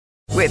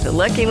With the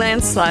Lucky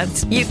Land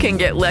Slots, you can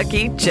get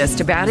lucky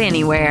just about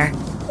anywhere.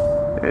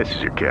 This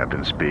is your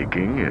captain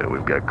speaking.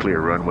 We've got clear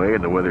runway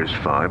and the weather's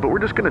fine, but we're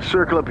just going to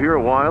circle up here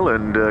a while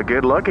and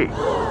get lucky.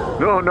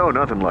 No,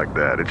 nothing like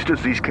that. It's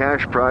just these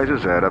cash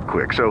prizes add up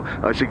quick. So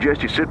I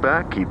suggest you sit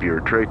back, keep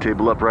your tray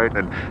table upright,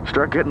 and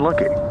start getting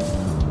lucky.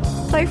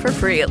 Play for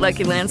free at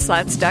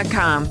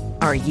LuckyLandSlots.com.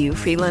 Are you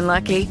feeling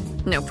lucky?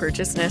 No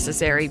purchase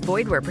necessary.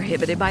 Void where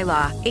prohibited by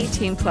law.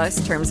 18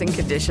 plus terms and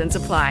conditions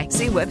apply.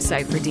 See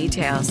website for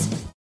details.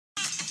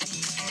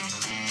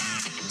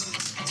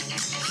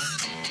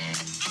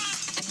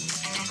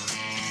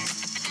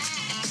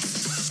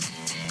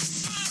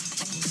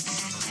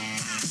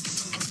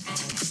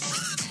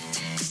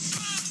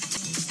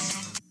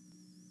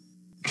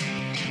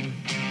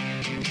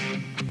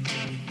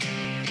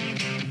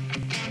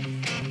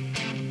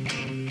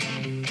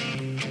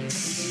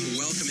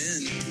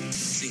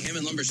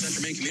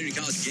 Central Maine Community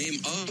College Game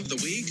of the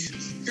Week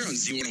here on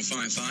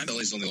Z1055,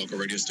 LA's only local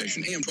radio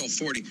station, AM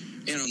 1240,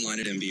 and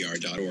online at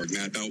mbr.org.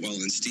 Matt Boutwell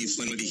and Steve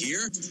Flynn with you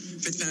here.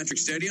 Fitzpatrick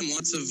Stadium,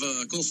 lots of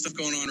cool stuff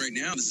going on right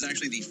now. This is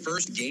actually the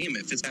first game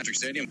at Fitzpatrick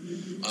Stadium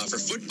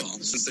for football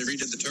since they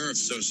redid the turf.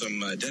 So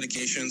some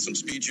dedication, some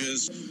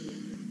speeches.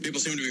 People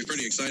seem to be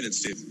pretty excited,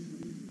 Steve.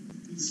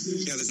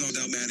 Yeah, there's no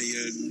doubt, Matty.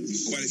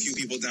 Quite a few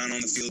people down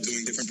on the field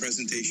doing different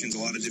presentations, a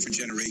lot of different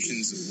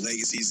generations,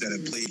 legacies that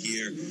have played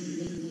here.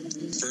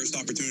 First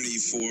opportunity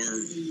for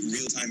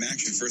real-time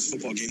action, first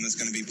football game that's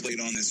going to be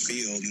played on this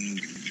field, and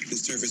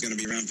this turf is going to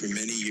be around for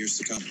many years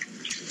to come.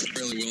 It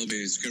really will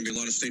be. It's going to be a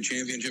lot of state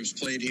championships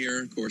played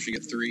here. Of course, you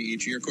get 3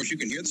 each year. Of course, you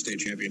can hear the state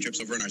championships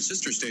over on our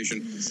sister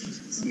station,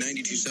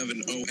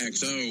 92.7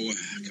 OXO,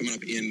 coming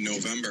up in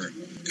November.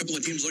 A couple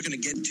of teams looking to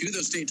get to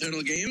those state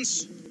title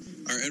games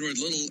are Edward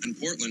Little and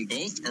Portland.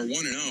 Both are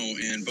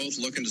 1-0, and both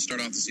looking to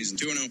start off the season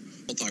 2-0.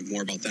 We'll talk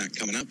more about that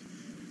coming up.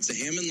 It's the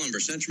Hammond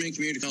Lumber Central Maine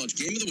Community College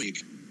Game of the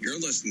Week. You're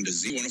listening to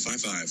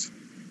Z1055.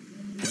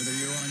 Whether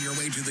you're on your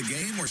way to the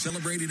game or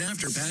celebrating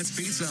after, Pat's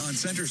Pizza on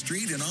Center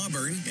Street in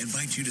Auburn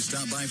invites you to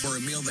stop by for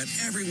a meal that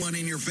everyone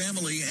in your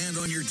family and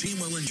on your team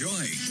will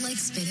enjoy. Like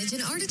spinach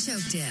and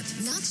artichoke dip,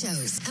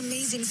 nachos,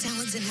 amazing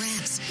salads and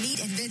wraps, meat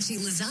and veggie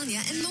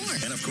lasagna, and more.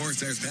 And of course,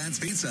 there's Pat's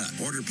Pizza.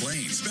 Order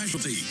plain,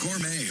 specialty,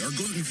 gourmet, or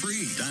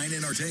gluten-free. Dine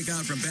in or take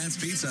out from Pat's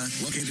Pizza,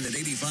 located at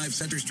 85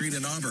 Center Street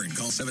in Auburn.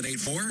 Call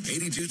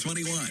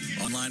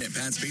 784-8221. Online at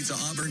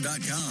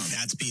patspizzaauburn.com.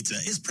 Pat's Pizza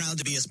is proud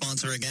to be a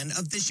sponsor again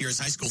of this year's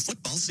high school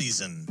football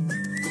season.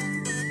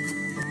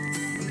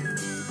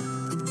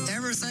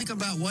 Ever think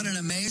about what an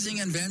amazing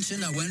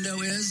invention a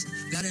window is?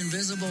 That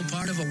invisible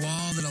part of a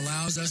wall that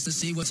allows us to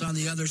see what's on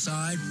the other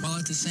side, while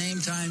at the same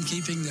time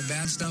keeping the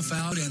bad stuff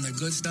out and the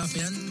good stuff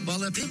in? Well,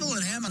 the people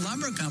at Hammond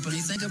Lumber Company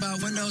think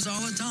about windows all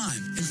the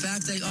time. In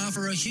fact, they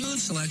offer a huge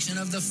selection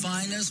of the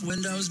finest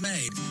windows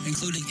made,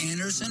 including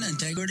Anderson,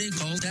 Integrity,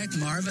 Coltec,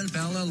 Marvin,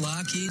 Pella,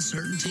 Lockheed,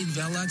 Certainty,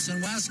 Velux,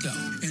 and Wasco,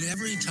 in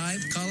every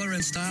type, color,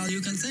 and style you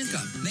can think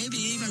of. Maybe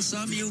even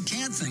some you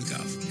can't think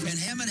of. And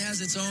Hammond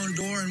has its own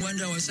door and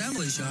window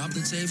assembly shop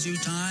that saves you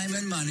time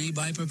and money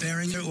by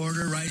preparing your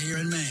order right here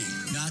in Maine.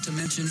 Not to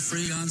mention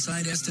free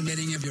on-site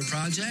estimating of your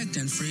project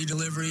and free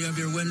delivery of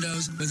your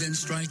windows within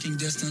striking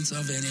distance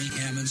of any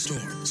Hammond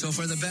store. So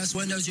for the best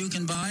windows you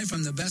can buy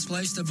from the best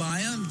place to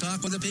buy them,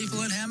 talk with the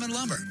people at Hammond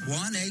Lumber.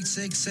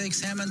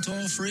 1-866-HAMMOND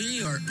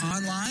toll-free or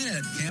online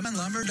at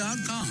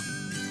hammondlumber.com.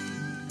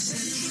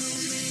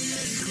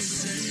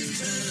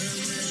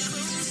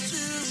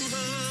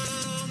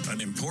 An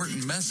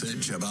important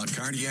message about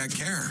cardiac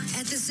care.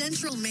 At the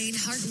Central Maine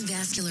Heart and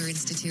Vascular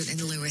Institute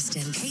in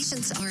Lewiston,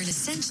 patients are an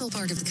essential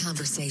part of the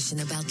conversation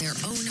about their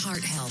own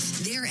heart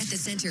health. They're at the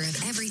center of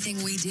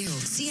everything we do.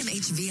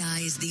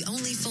 CMHVI is the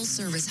only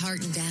full-service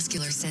heart and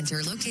vascular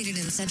center located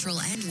in Central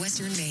and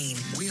Western Maine.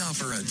 We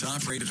offer a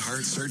top-rated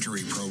heart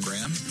surgery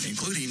program,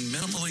 including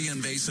minimally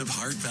invasive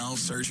heart valve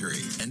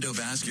surgery,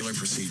 endovascular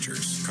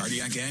procedures,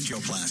 cardiac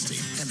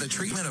angioplasty, and the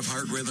treatment of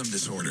heart rhythm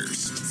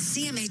disorders.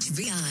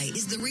 CMHVI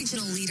is the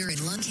regional leader in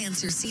lung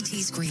cancer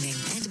CT screening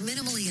and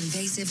minimally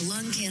invasive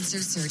lung cancer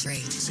surgery.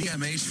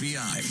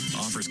 CMHVI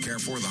offers care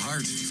for the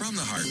heart, from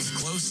the heart,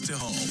 close to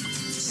home.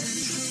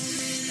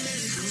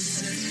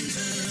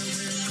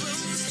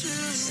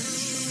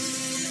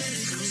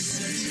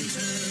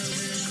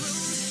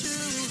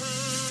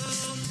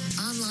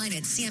 Online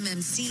at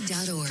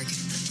cmmc.org.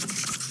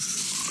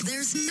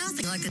 There's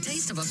nothing like the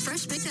taste of a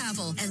fresh picked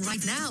apple. And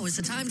right now is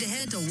the time to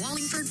head to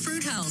Wallingford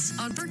Fruit House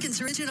on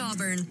Perkins Ridge in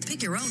Auburn.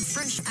 Pick your own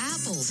fresh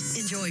apples,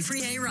 enjoy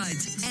free hay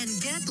rides, and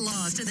get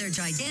lost to their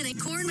gigantic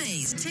corn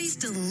maze. Taste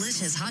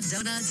delicious hot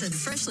donuts and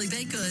freshly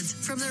baked goods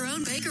from their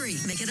own bakery.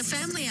 Make it a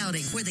family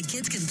outing where the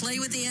kids can play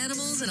with the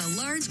animals in a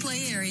large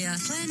play area.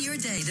 Plan your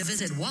day to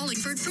visit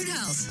Wallingford Fruit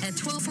House at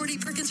 1240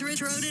 Perkins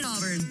Ridge Road in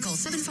Auburn. Call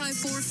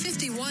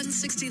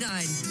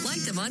 754-5169.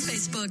 Like them on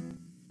Facebook.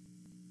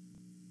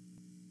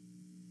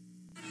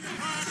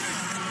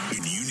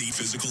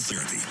 Physical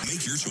Therapy.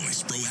 Make your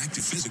choice.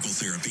 Proactive Physical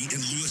Therapy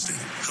in Lewiston.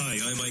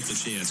 Hi, I'm Michael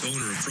Chance,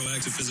 owner of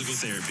Proactive Physical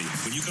Therapy.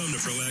 When you come to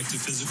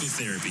Proactive Physical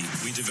Therapy,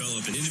 we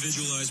develop an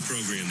individualized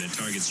program that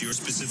targets your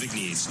specific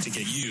needs to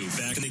get you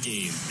back in the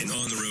game and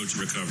on the road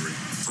to recovery.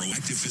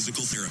 Proactive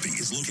Physical Therapy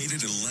is located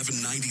at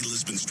 1190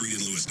 Lisbon Street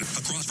in Lewiston,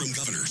 across from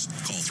Governor's.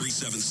 Call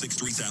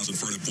 376-3000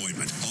 for an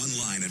appointment.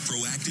 Online at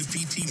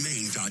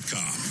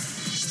proactiveptmaine.com.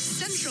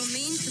 Central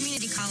Maine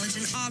Community College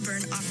in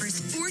Auburn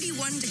offers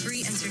 41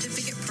 degree and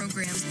certificate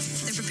programs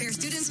that prepare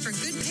students for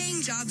good-paying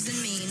jobs in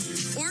Maine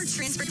or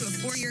transfer to a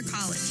four-year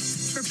college.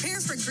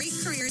 Prepare for great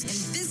careers in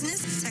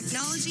business,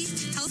 technology,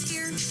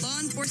 healthcare, law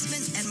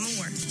enforcement, and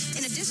more.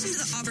 In addition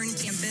to the Auburn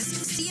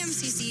campus,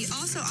 CMCC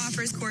also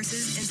offers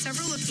courses in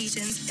several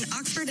locations in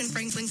Oxford and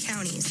Franklin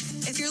counties.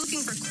 If you're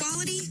looking for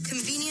quality,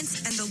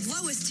 convenience, and the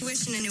lowest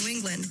tuition in New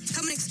England,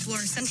 come and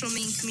explore Central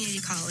Maine Community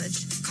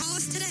College. Call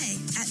us today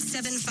at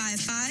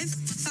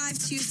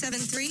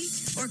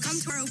 755-5273 or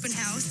come to our open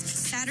house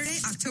Saturday,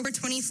 October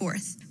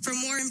 24th. For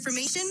more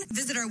information,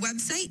 visit our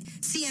website,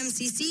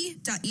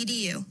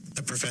 cmcc.edu.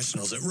 The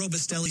professionals at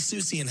Robustelli,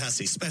 Susi, and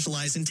Hussey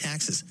specialize in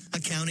taxes,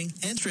 accounting,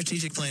 and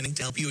strategic planning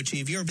to help you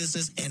achieve your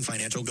business and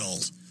financial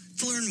goals.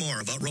 To learn more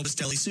about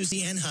Robustelli,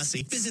 Susi, and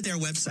Hussey, visit their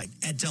website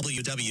at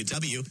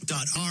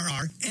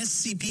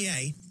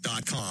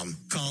www.rrscpa.com.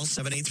 Call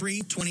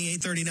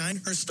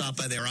 783-2839 or stop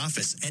by their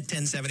office at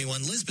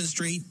 1071 Lisbon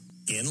Street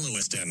in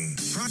Lewiston.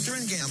 Procter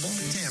 & Gamble,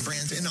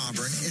 Tambrand in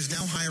Auburn, is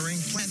now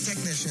hiring plant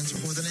technicians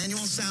with an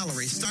annual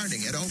salary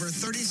starting at over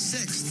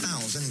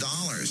 $36,000.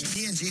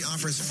 P&G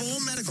offers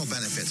full medical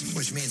benefits,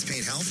 which means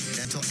paid health,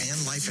 dental, and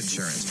life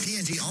insurance.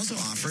 P&G also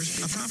offers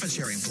a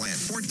profit-sharing plan.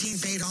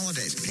 14 paid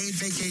holidays, paid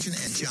vacation,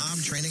 and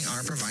job training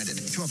are provided.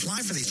 To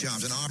apply for these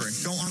jobs in Auburn,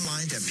 go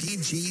online to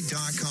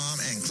pg.com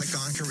and click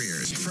on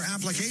careers. For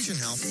application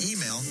help,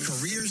 email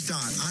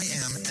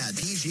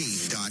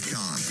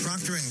careers.im@pg.com.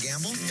 Procter &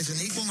 Gamble is an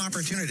equal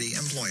opportunity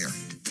employer.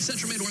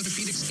 Central Mid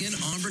Orthopedics in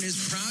Auburn is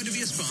proud to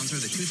be a sponsor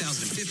of the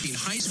 2015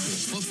 high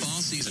school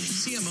football season.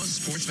 CMO's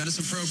sports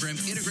medicine program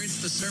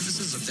integrates the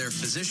services of their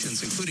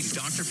physicians, including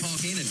Dr. Paul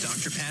Kane and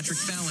Dr. Patrick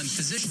Fallon,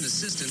 physician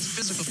assistants,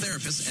 physical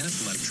therapists, and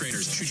athletic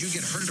trainers. Should you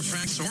get hurt at a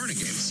practice or in a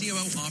game,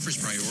 CMO offers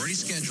priority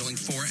scheduling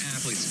for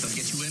athletes. They'll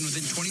get you in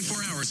within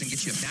 24 hours and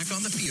get you back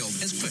on the field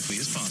as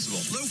quickly as possible.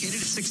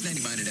 Located at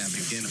 690 Minot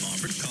Avenue in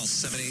Auburn, call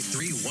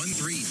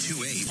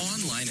 783-1328.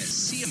 Online at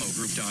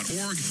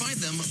cmogroup.org. Find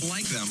them,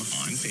 like them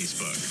on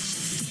Facebook.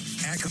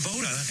 At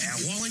Kubota, at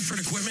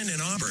Wallingford Equipment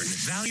in Auburn,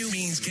 value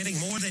means getting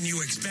more than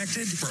you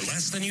expected for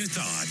less than you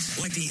thought.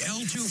 Like the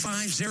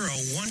L250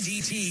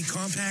 1DT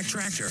compact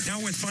tractor,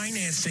 now with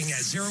financing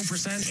at 0%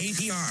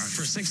 APR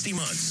for 60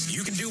 months.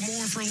 You can do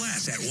more for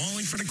less at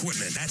Wallingford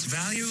Equipment. That's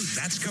value,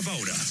 that's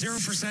Kubota.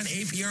 0%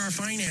 APR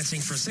financing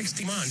for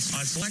 60 months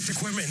on select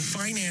equipment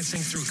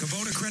financing through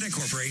Kubota Credit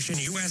Corporation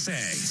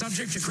USA.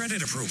 Subject to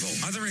credit approval.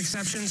 Other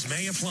exceptions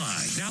may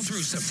apply. Now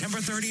through September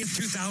 30th,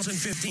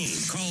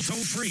 2015. Call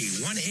toll-free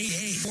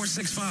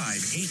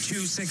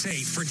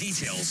 1-888-465-8268 for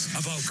details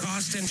about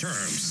cost and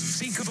terms.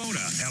 See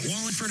Kubota at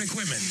Wallingford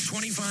Equipment,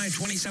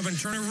 2527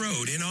 Turner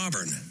Road in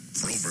Auburn.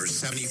 For over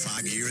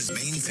 75 years,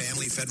 Maine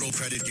Family Federal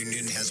Credit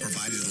Union has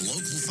provided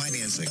local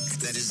financing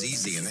that is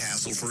easy and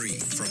hassle-free.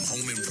 From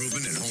home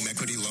improvement and home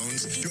equity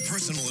loans to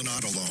personal and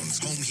auto loans,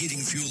 home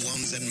heating, fuel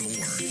loans, and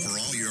more. For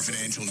all your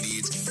financial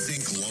needs,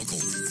 think local.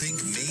 Think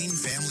Maine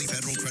Family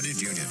Federal Credit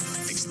Union.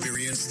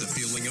 Experience the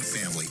feeling of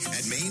family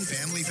at Maine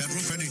Family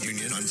Federal Credit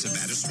Union on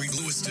Sabata Street,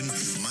 Lewiston,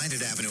 Minot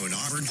Avenue in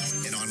Auburn,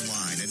 and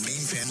online at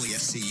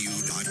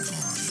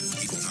mainfamilyfcu.com.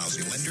 Equal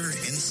housing lender,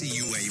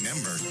 NCUA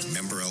member.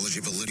 Member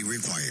eligibility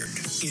required.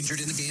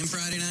 Injured in the game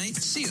Friday night?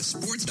 See a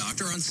sports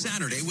doctor on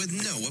Saturday with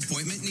no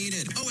appointment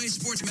needed. OA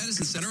Sports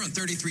Medicine Center on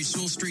 33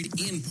 Sewell Street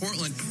in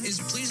Portland is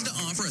pleased to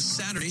offer a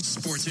Saturday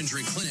sports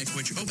injury clinic,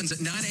 which opens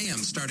at 9 a.m.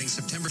 starting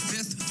September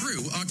 5th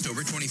through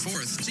October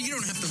 24th, so you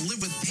don't have to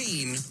live with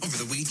pain over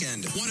the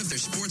weekend. One of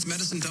their sports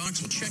medicine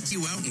docs will check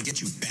you out and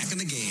get you back in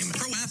the game.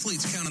 Pro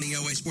athletes count on the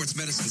OA Sports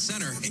Medicine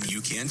Center, and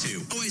you can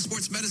too. OA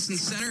Sports Medicine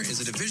Center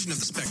is a division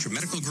of the Spectrum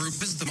Medical Group.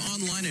 Visit them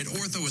online at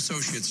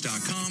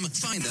orthoassociates.com.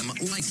 Find them,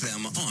 like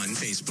them on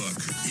Facebook.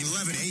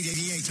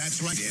 11888,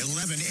 that's right.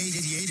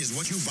 11888 is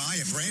what you buy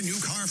a brand new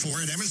car for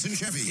at Emerson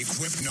Chevy.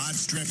 Equipped, not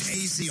stripped,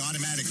 AC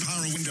automatic,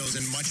 power windows,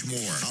 and much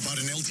more. How about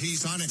an LT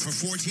Sonic for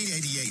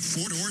 $1488?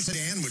 4-door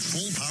sedan with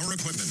full power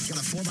equipment. Get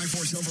a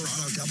 4x4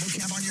 Silverado double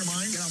cab on your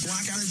mind? Get a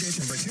blackout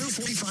edition for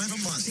 $245 a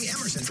month. See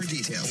Emerson for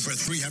details. Over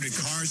 300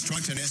 cars,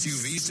 trucks, and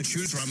SUVs to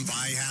choose from.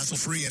 Buy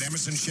hassle-free at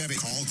Emerson Chevy.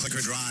 Call, click,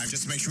 or drive.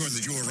 Just make sure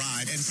that you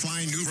arrive and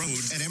find new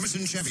roads at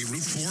Emerson Chevy,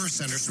 Route 4,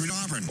 Center Street,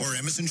 Auburn, or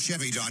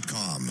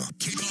emersonchevy.com.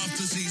 Kick off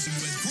the season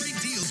with great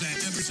deals at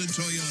Emerson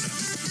Toyota.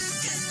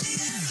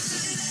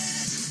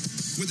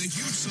 With a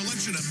huge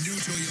selection of new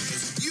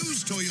Toyotas,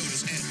 used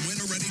Toyotas, and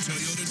winter-ready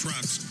Toyota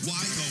trucks. Why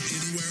go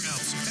anywhere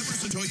else?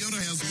 Emerson Toyota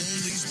has low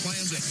lease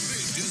plans and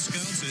big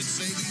discounts and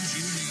savings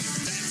you need.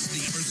 That's the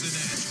Emerson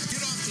Edge.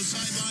 Get off the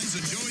sidelines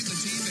and join the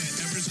team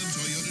at Emerson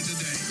Toyota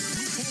today.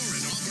 Route 4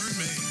 in Auburn,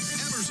 Maine.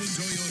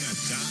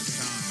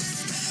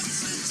 EmersonToyota.com.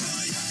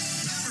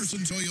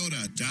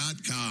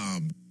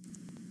 EmersonToyota.com.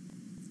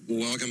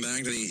 Welcome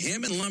back to the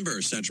Hammond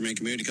Lumber Central Maine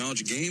Community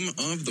College Game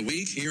of the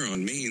Week here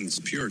on Maine's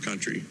Pure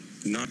Country.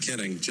 Not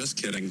kidding, just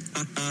kidding.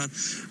 I'm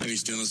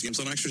used to doing those games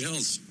on Oxford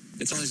Hills.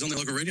 It's always on the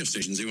local radio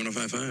station,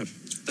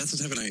 Z1055. That's the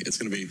type of night it's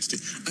going to be.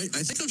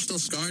 I think I'm still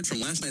scarred from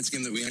last night's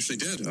game that we actually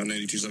did on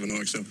 92.7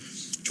 OXO.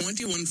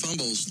 21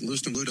 fumbles.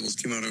 Lewiston Blue Devils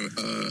came out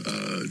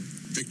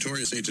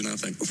victorious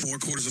 8-0. 4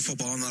 quarters of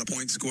football, not a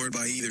point scored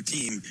by either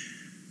team.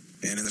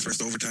 And in the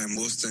first overtime,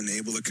 Lewiston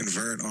able to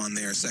convert on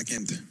their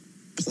second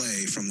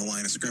play from the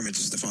line of scrimmage.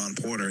 Stephon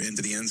Porter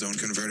into the end zone,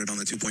 converted on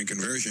the 2-point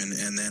conversion,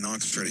 and then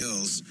Oxford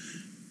Hills,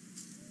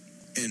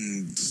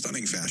 in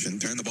stunning fashion,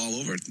 turned the ball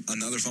over.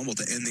 Another fumble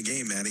to end the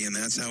game, Maddie, and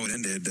that's how it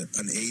ended.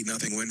 An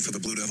 8-0 win for the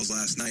Blue Devils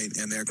last night,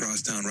 and their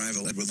crosstown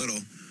rival, Edward Little,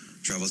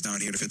 travels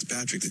down here to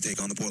Fitzpatrick to take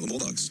on the Portland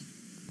Bulldogs.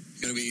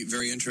 It's going to be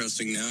very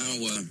interesting now.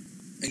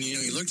 And,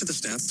 you looked at the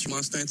stats from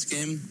last night's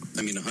game.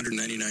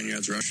 199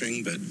 yards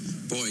rushing, but,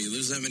 boy, you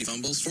lose that many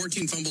fumbles.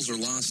 14 fumbles were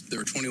lost. There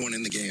were 21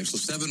 in the game, so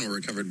 7 were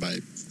recovered by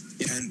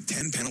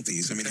 10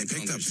 penalties. They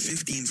picked up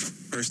 15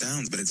 first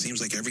downs, but it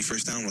seems like every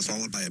first down was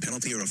followed by a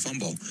penalty or a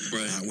fumble.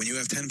 Right. When you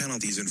have 10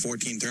 penalties and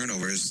 14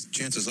 turnovers,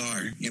 chances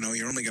are,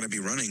 you're only going to be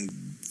running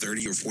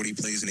 30 or 40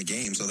 plays in a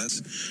game, so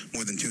that's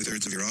more than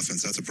 2/3 of your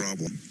offense. That's a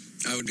problem.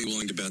 I would be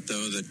willing to bet,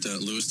 though, that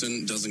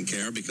Lewiston doesn't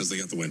care because they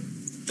got the win.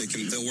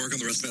 They'll work on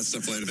the rest of that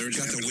stuff later. They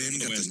got the win,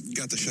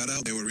 got the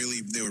shutout. They were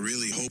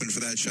really hoping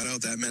for that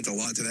shutout. That meant a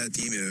lot to that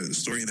team. A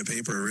story in the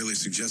paper really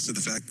suggested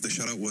the fact that the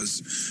shutout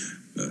was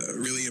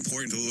really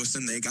important to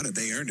Lewiston. They got it.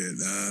 They earned it.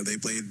 They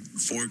played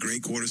 4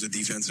 great quarters of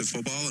defensive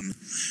football and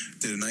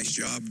did a nice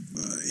job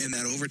in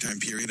that overtime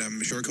period.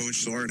 I'm sure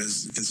Coach Soren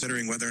is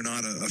considering whether or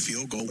not a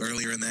field goal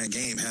earlier in that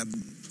game had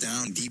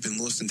down deep in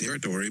Lewiston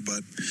territory,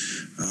 but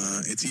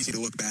it's easy to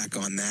look back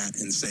on that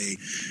and say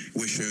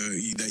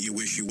that you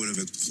wish you would have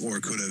or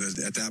could have.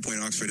 At that point,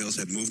 Oxford Hills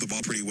had moved the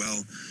ball pretty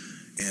well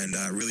and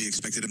really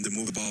expected him to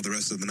move the ball the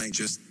rest of the night.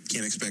 Just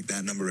can't expect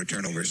that number of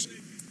turnovers.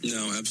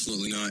 No,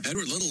 absolutely not.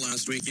 Edward Little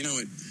last week,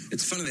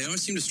 it's funny. They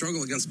always seem to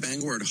struggle against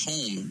Bangor at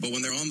home, but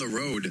when they're on the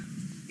road,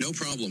 no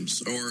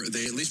problems, or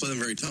they at least play them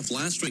very tough.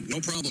 Last week,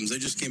 no problems. They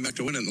just came back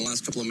to win it in the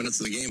last couple of minutes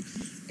of the game.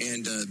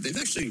 And they've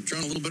actually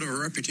drawn a little bit of a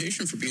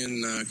reputation for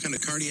being kind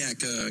of cardiac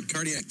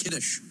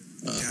kiddish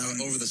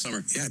over the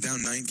summer. Yeah,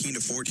 down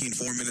 19-14,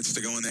 4 minutes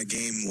to go in that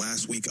game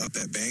last week up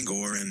at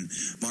Bangor, and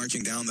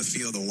marching down the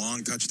field, a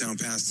long touchdown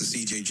pass to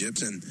C.J.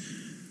 Gibson,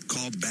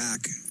 called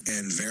back,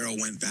 and Verrill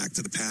went back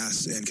to the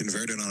pass and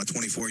converted on a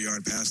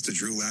 24-yard pass to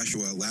Drew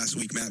Lashua. Last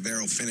week, Matt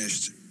Verrill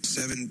finished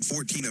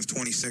 14 of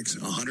 26,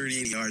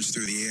 180 yards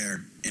through the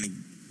air, and he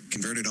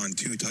converted on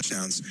 2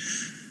 touchdowns.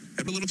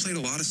 Edward Little played a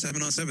lot of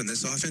 7-on-7.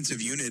 This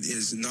offensive unit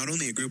is not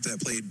only a group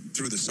that played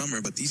through the summer,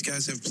 but these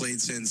guys have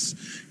played since,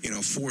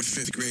 4th,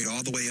 5th grade,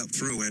 all the way up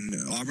through. And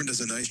Auburn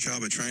does a nice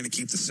job of trying to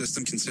keep the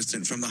system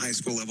consistent from the high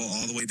school level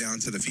all the way down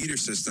to the feeder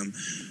system.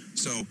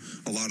 So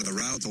a lot of the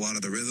routes, a lot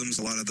of the rhythms,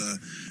 a lot of the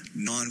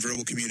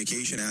nonverbal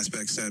communication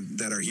aspects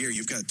that are here.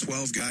 You've got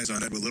 12 guys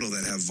on Edward Little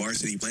that have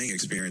varsity playing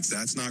experience.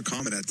 That's not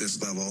common at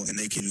this level, and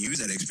they can use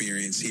that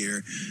experience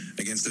here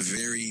against a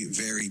very,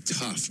 very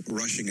tough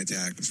rushing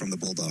attack from the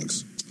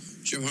Bulldogs.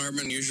 Jim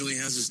Hartman usually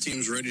has his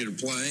teams ready to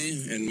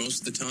play, and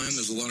most of the time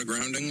there's a lot of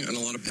grounding and a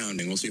lot of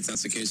pounding. We'll see if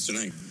that's the case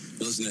tonight.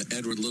 We'll listen to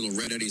Edward Little,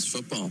 Red Eddie's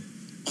football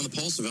on the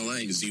Pulse of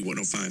LA,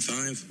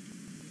 Z1055.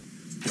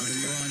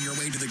 Whether you're on your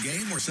way to the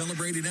game or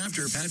celebrating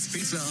after, Pat's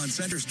Pizza on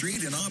Center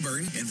Street in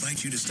Auburn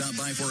invites you to stop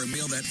by for a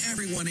meal that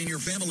everyone in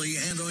your family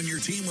and on your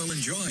team will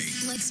enjoy.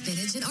 Like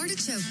spinach and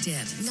artichoke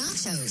dip,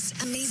 nachos,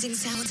 amazing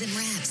salads and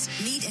wraps,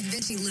 meat and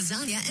veggie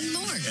lasagna, and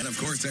more. And of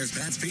course, there's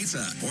Pat's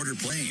Pizza. Order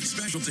plain,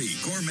 specialty,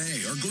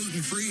 gourmet, or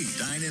gluten-free.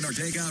 Dine in or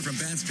take out from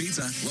Pat's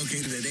Pizza,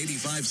 located at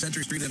 85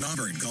 Center Street in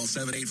Auburn. Call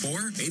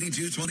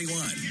 784-8221.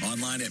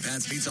 Online at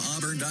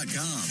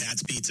patspizzaauburn.com.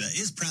 Pat's Pizza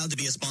is proud to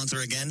be a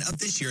sponsor again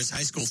of this year's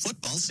high school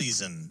football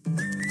season.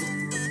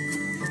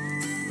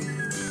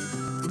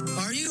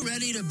 Are you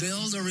ready to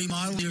build or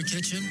remodel your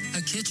kitchen?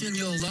 A kitchen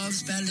you'll love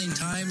spending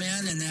time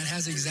in and that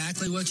has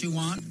exactly what you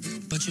want,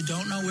 but you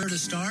don't know where to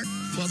start?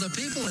 Well, the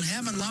people at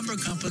Hammond Lumber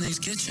Company's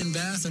Kitchen,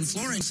 Bath, and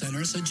Flooring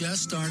Center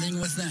suggest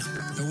starting with them.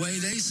 The way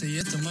they see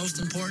it, the most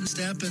important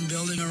step in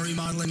building or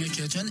remodeling a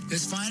kitchen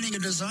is finding a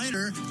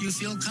designer you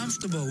feel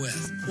comfortable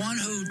with. One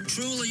who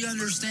truly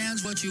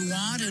understands what you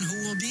want and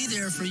who will be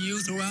there for you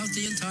throughout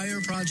the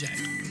entire project.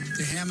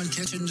 The Hammond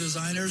kitchen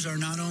designers are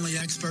not only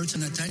experts in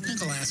the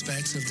technical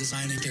aspects of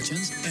designing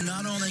kitchens, and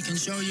not only can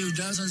show you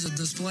dozens of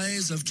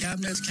displays of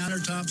cabinets,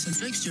 countertops, and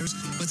fixtures,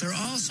 but they're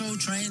also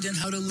trained in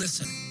how to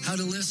listen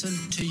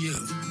to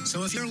you.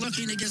 So if you're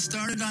looking to get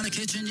started on a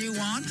kitchen you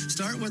want,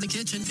 start with the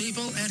kitchen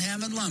people at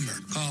Hammond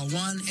Lumber. Call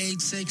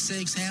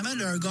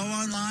 1-866-HAMMOND or go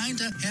online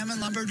to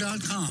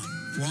hammondlumber.com.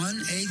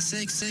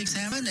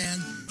 1-866-HAMMOND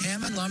and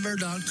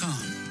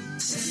hammondlumber.com.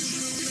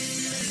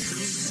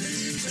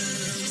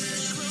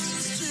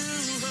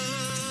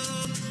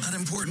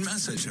 important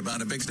message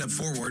about a big step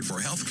forward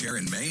for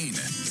healthcare in Maine.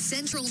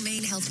 Central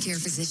Maine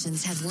Healthcare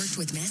Physicians have worked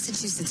with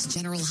Massachusetts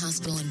General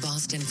Hospital in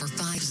Boston for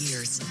 5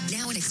 years.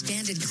 Now an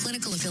expanded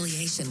clinical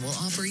affiliation will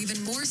offer even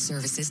more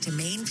services to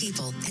Maine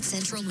people at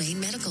Central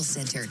Maine Medical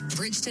Center,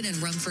 Bridgeton and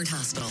Rumford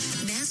Hospital.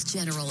 Mass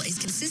General is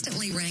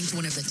consistently ranked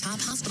one of the top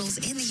hospitals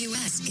in the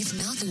U.S., if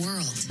not the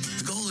world.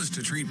 The goal is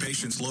to treat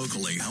patients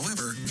locally.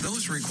 However,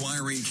 those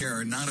requiring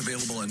care not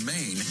available in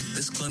Maine,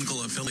 this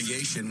clinical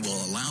affiliation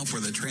will allow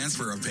for the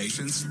transfer of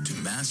patients to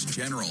Mass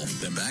General,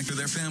 then back to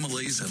their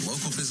families and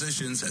local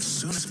physicians as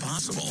soon as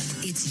possible.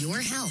 It's your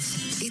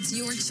health. It's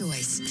your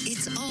choice.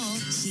 It's all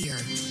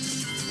here.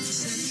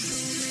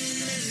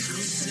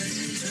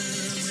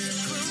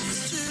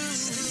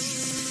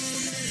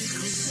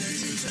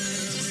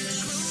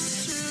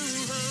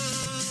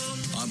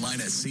 Online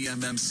at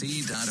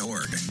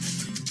cmmc.org.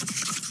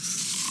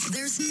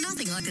 There's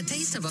nothing like the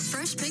taste of a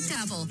fresh picked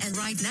apple. And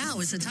right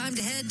now is the time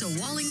to head to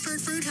Wallingford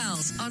Fruit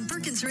House on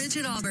Perkins Ridge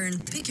in Auburn.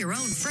 Pick your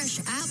own fresh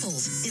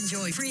apples,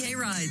 enjoy free hay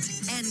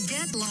rides, and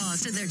get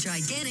lost in their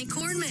gigantic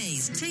corn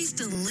maze. Taste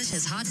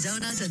delicious hot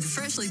donuts and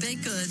freshly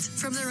baked goods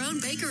from their own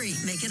bakery.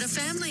 Make it a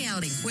family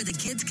outing where the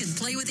kids can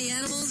play with the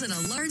animals in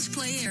a large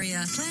play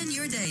area. Plan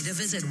your day to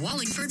visit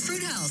Wallingford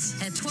Fruit House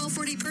at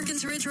 1240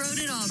 Perkins Ridge Road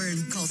in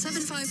Auburn. Call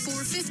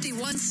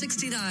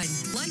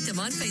 754-5169. Like them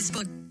on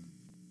Facebook.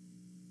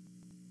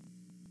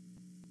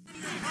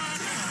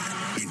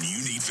 When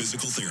you need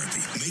physical therapy,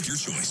 make your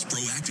choice.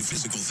 Proactive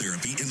Physical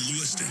Therapy in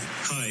Lewiston.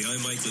 Hi,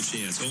 I'm Mike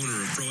LaChance, owner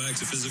of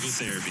Proactive Physical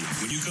Therapy.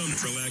 When you come to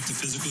Proactive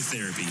Physical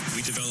Therapy,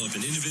 we develop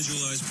an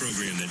individualized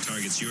program that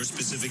targets your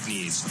specific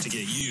needs to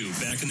get you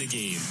back in the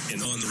game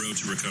and on the road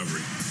to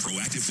recovery.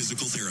 Proactive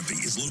Physical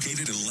Therapy is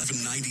located at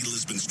 1190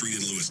 Lisbon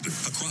Street in Lewiston,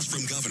 across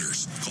from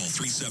Governor's. Call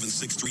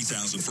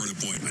 376-3000 for an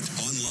appointment.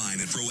 Online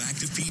at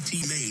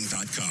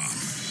proactiveptmaine.com.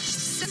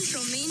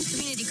 Central Maine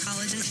Community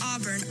College in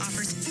Auburn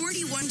offers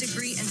 41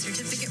 degree and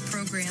certificate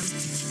programs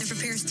that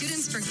prepare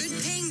students for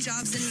good-paying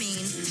jobs in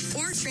Maine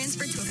or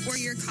transfer to a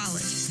four-year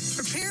college.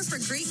 Prepare for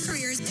great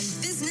careers in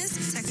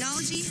business,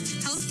 technology,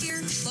 healthcare,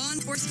 law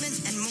enforcement,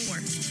 and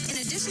more. In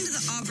addition to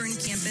the Auburn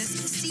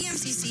campus,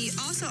 CMCC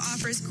also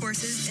offers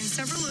courses in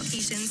several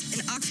locations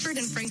in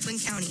Oxford and Franklin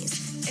counties.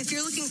 If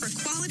you're looking for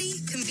quality,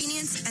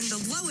 convenience, and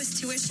the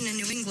lowest tuition in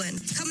New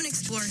England, come and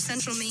explore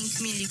Central Maine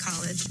Community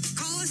College.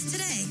 Call us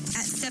today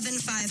at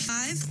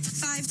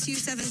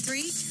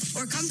 755-5273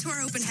 or come to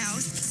our open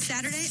house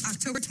Saturday,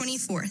 October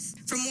 24th.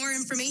 For more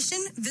information,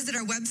 visit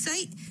our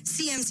website,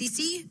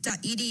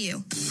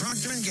 cmcc.edu.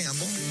 Procter &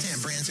 Gamble,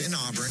 Branch in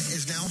Auburn,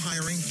 is now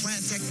hiring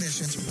plant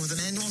technicians with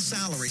an annual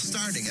salary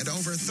starting at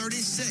over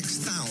 $36,000.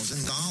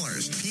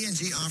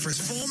 P&G offers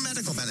full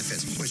medical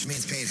benefits, which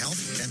means paid health,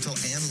 dental,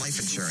 and life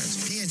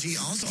insurance. P&G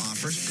also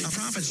offers a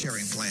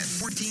profit-sharing plan.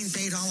 14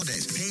 paid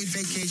holidays, paid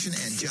vacation,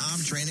 and job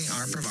training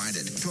are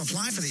provided. To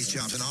apply for these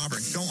jobs in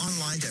Auburn, go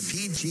online to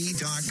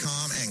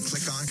pg.com and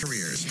click on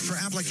careers. For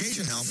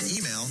application help,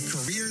 email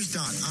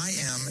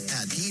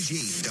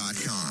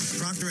careers.im@pg.com.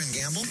 Procter &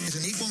 Gamble is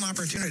an equal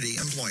opportunity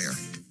employer.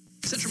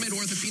 Central Maine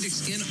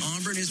Orthopedics in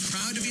Auburn is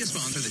proud to be a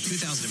sponsor of the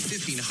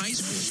 2015 high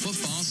school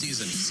football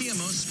season.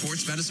 CMO's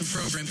sports medicine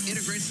program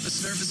integrates the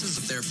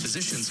services of their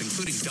physicians,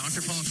 including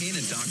Dr. Paul Kane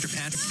and Dr.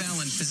 Patrick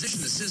Fallon,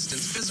 physician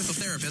assistants, physical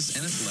therapists,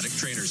 and athletic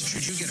trainers.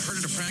 Should you get hurt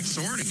at a practice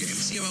or in a game,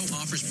 CMO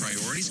offers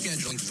priority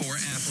scheduling for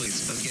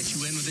athletes. They'll get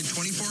you in within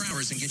 24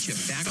 hours and get you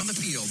back on the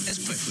field as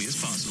quickly as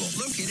possible.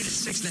 Located at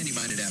 690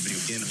 Minot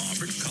Avenue in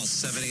Auburn, call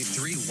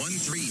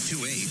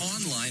 783-1328.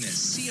 Online at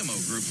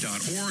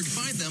cmogroup.org.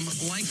 Find them,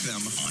 like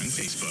them on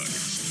Facebook.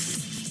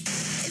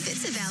 If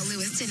it's about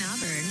Lewiston,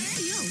 Auburn,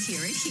 you'll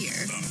hear it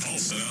here. The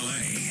Pulse of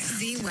LA.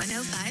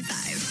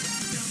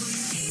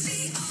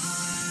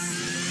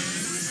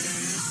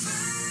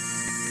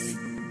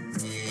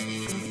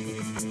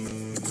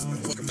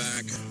 Z1055. Welcome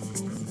back.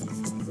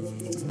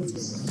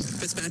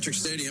 Fitzpatrick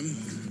Stadium.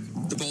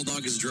 The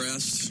Bulldog is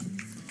dressed.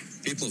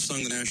 People have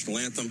sung the national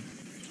anthem.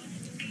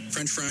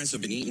 French fries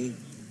have been eaten.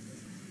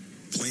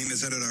 Plane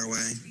is headed our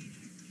way.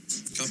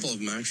 Couple of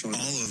them, actually. All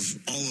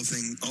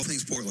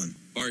things Portland.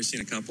 I've already seen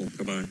a couple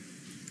go by.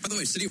 By the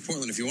way, City of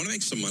Portland, if you want to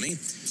make some money,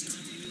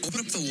 open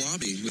up the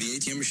lobby with the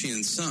ATM machine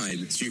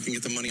inside so you can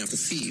get the money off the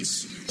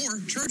fees. Or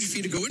charge a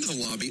fee to go into the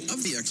lobby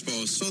of the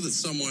expo so that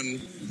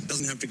someone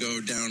doesn't have to go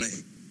down a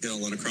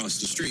hill and across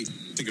the street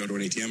to go to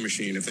an ATM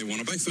machine if they want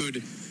to buy food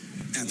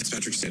at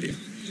Fitzpatrick Stadium.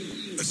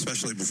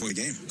 Especially before the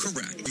game.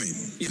 Correct. I mean,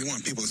 if you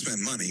want people to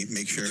spend money,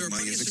 make sure there are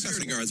money plenty is of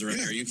security accessible. guards around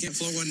here. You can't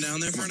float one down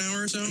there for an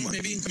hour or so,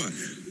 maybe? Come on.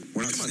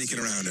 We're not sneaking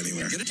around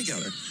anywhere. Get it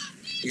together.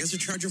 You guys are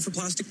charging for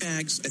plastic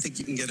bags. I think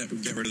you can get rid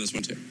of this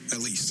one, too. At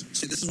least.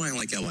 See, this is why I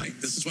like L.A.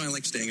 This is why I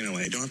like staying in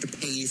L.A. I don't have to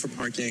pay for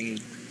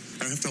parking.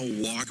 I don't have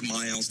to walk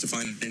miles to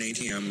find an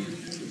ATM.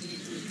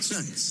 It's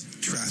nice.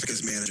 Traffic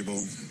is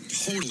manageable.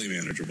 Totally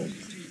manageable.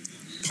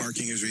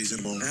 Parking is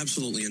reasonable.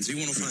 Absolutely. And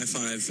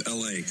Z1055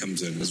 L.A.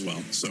 comes in as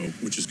well, so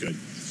which is good.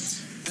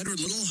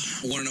 Edward Little,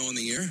 1-0 in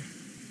the year.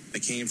 They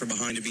came from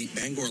behind to beat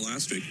Bangor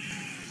last week.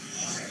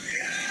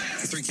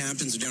 The three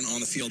captains are down on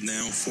the field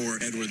now for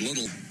Edward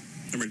Little.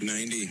 Number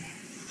 90,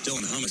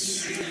 Dylan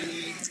Hummus.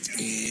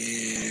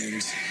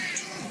 And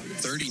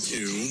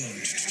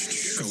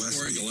 32.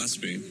 Corey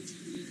Gillespie.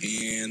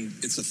 And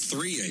it's a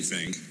 3, I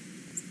think.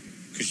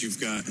 Because you've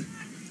got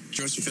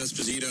Joseph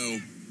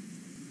Esposito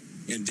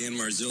and Dan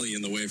Marzilli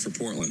in the way for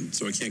Portland.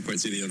 So I can't quite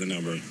see the other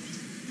number.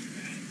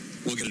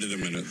 We'll get it in a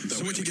minute.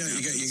 So what you got?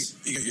 You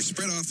got your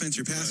spread offense,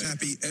 your pass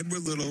happy,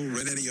 Edward Little,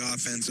 Red Eddie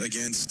offense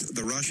against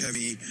the rush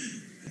heavy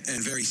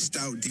and very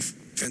stout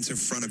defensive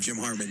front of Jim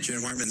Hartman.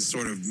 Jim Hartman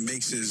sort of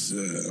makes his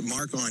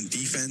mark on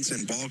defense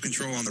and ball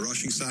control on the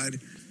rushing side.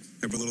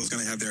 Edward Little's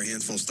going to have their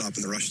hands full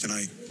stopping the rush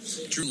tonight.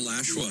 Drew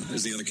Lashwa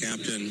is the other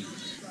captain.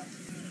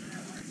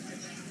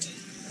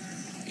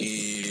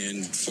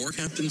 And 4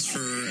 captains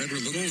for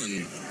Edward Little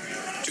and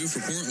 2 for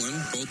Portland.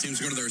 Both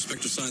teams go to their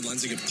respective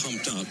sidelines and get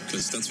pumped up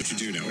because that's what you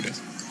do nowadays.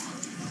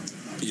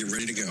 You get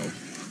ready to go.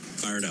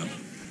 Fired up.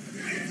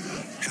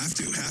 Have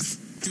to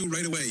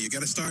right away. You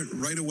got to start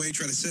right away.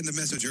 Try to send a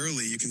message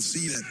early. You can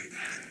see that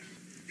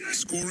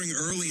scoring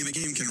early in the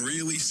game can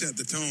really set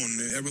the tone.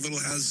 Edward Little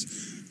has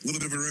a little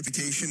bit of a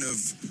reputation of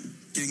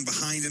getting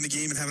behind in the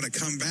game and having to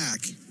come back.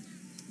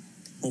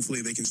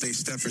 Hopefully they can stay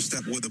step for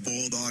step with the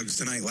Bulldogs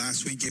tonight.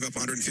 Last week gave up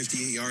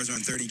 158 yards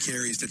on 30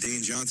 carries to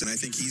Dane Johnson. I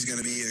think he's going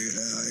to be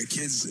a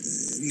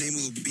kid's name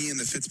will be in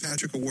the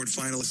Fitzpatrick Award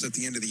finalists at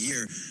the end of the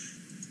year.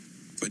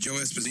 But Joe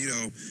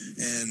Esposito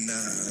and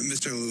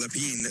Mr.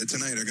 Lepine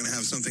tonight are going to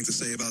have something to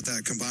say about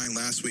that. Combined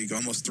last week,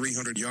 almost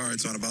 300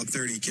 yards on about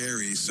 30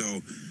 carries.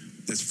 So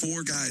there's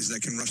 4 guys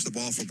that can rush the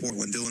ball for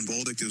Portland. Dylan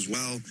Bolduc as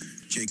well.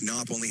 Jake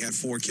Knopp only had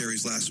 4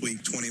 carries last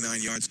week,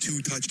 29 yards,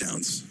 2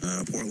 touchdowns.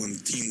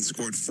 Portland team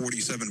scored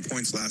 47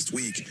 points last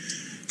week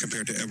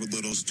compared to Edward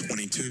Little's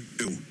 22.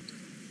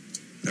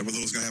 Edward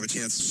Little's going to have a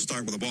chance to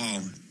start with the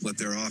ball, let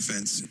their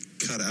offense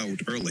cut out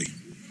early.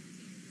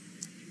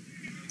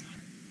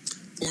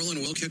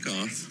 Portland will kick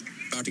off.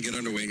 About to get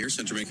underway here.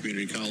 Central Maine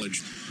Community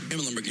College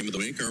Hammond Lumber Game of the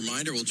Week. A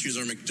reminder, we'll choose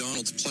our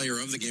McDonald's player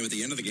of the game at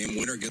the end of the game.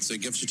 Winner gets a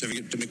gift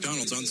certificate to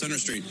McDonald's on Center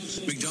Street.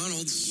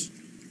 McDonald's,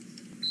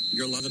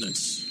 you're loving it.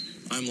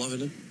 I'm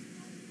loving it.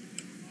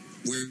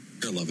 We're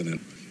loving it.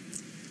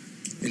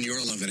 And you're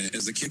loving it.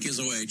 As the kick is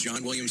away,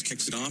 John Williams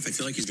kicks it off. I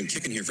feel like he's been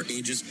kicking here for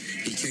ages.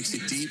 He kicks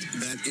it deep.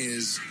 That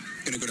is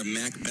going to go to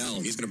Mac Bell.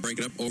 He's going to break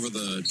it up over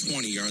the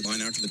 20-yard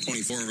line out to the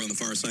 24 over on the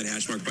far side,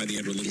 hash marked by the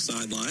Edward Little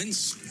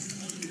sidelines.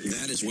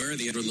 That is where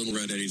the Edward Little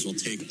Red Eddies will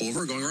take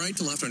over. Going right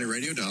to left on your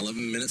radio dial.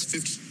 11 minutes,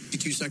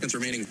 52 seconds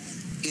remaining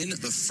in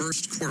the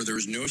first quarter. There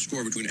is no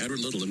score between Edward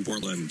Little and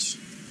Portland.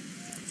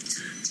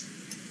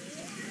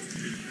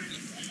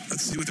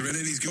 Let's see what the Red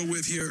Eddies go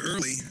with here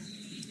early.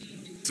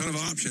 Ton of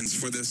options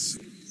for this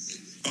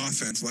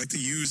offense. Like to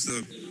use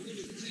a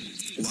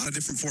lot of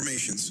different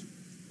formations.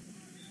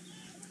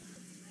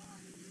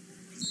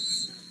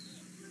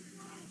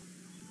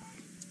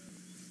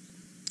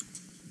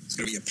 It's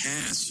going to be a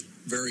pass.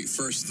 Very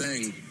first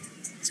thing,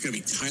 it's going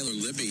to be Tyler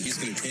Libby. He's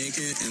going to take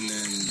it, and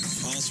then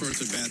all sorts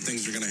of bad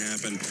things are going to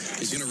happen.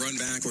 He's going to run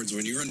backwards.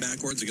 When you run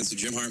backwards against the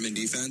Jim Hartman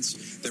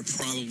defense, they're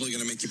probably going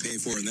to make you pay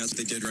for it, and that's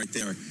what they did right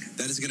there.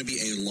 That is going to be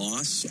a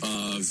loss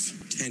of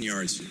 10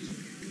 yards.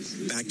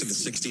 Back to the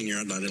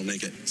 16-yard line. It'll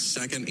make it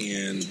 2nd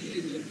and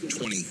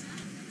 20.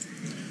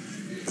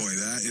 Boy,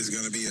 that is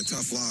going to be a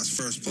tough loss.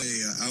 First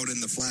play out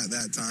in the flat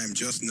that time.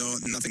 Just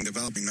nothing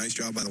developing. Nice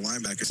job by the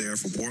linebackers there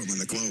for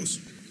Portland to close.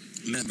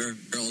 Matt Barrell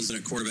isn't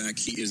at quarterback.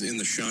 He is in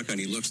the shotgun.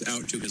 He looks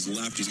out to his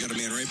left. He's got a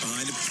man right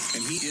behind him,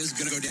 and he is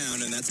going to go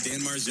down, and that's Dan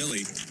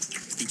Marzilli.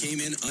 He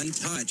came in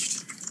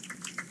untouched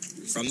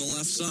from the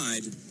left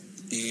side,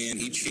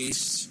 and he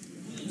chased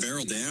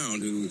Barrell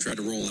down, who tried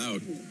to roll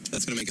out.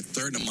 That's going to make it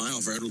 3rd and a mile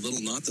for Edward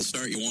Little. Not the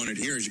start you wanted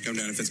here as you come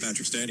down to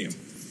Fitzpatrick Stadium.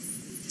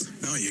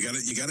 No, you got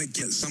to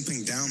get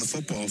something down the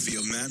football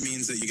field, and that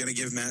means that you got to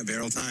give Matt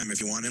Barrell time. If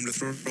you want him to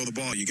throw the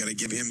ball, you got to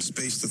give him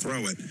space to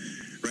throw it.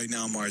 Right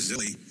now,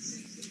 Marzilli,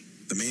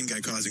 the main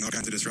guy, causing all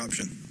kinds of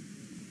disruption.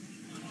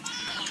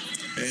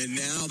 And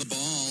now the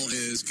ball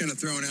is kind of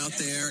thrown out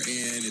there,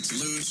 and it's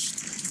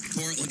loose.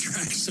 Portland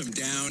tracks him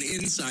down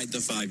inside the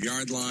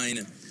 5-yard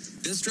line.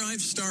 This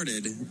drive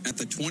started at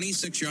the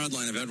 26-yard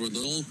line of Edward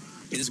Little.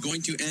 It is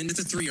going to end at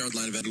the 3-yard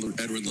line of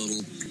Edward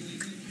Little.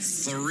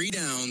 3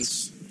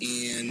 downs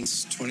and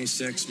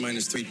 26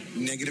 minus 3,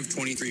 negative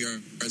 23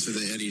 yards for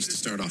the Eddies to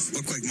start off.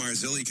 Looked like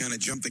Marzilli kind of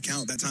jumped the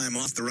count that time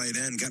off the right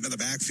end, got into the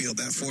backfield.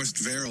 That forced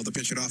Verrill to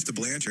pitch it off to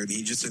Blanchard, and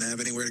he just didn't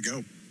have anywhere to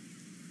go.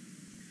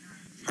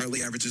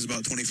 Hartley averages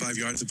about 25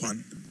 yards a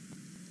punt.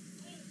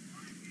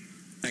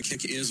 That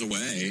kick is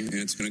away, and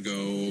it's going to go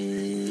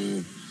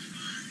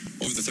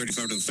over the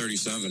 35 to the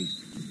 37.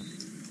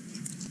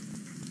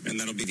 And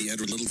that'll be the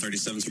Edward Little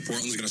 37. So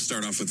Portland's going to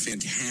start off with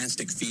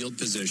fantastic field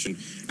position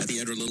at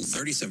the Edward Little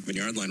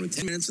 37-yard line with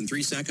 10 minutes and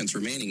 3 seconds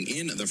remaining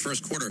in the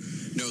first quarter.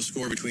 No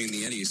score between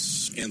the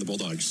Eddies and the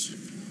Bulldogs.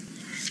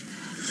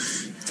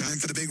 Time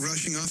for the big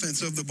rushing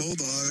offense of the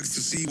Bulldogs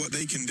to see what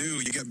they can do.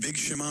 You got big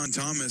Shimon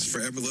Thomas for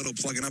Edward Little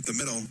plugging up the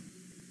middle.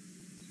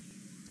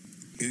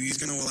 He's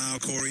going to allow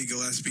Corey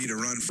Gillespie to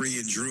run free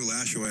and Drew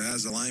Lashua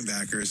as the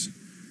linebackers.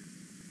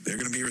 They're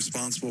going to be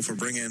responsible for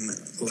bringing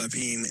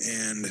Lepine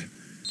and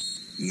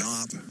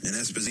Knopp and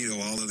Esposito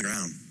all over the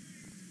ground.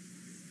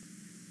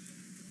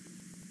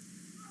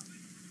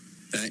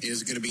 That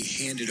is going to be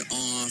handed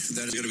off.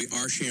 That is going to be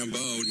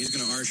Archambault. He's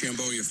going to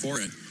Archambault you for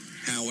it.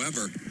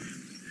 However,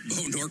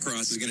 Bo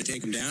Norcross is going to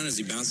take him down as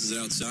he bounces it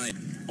outside.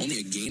 Only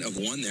a gain of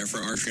 1 there for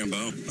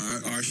Archambault.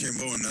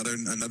 Archambault,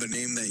 another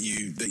name that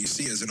you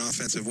see as an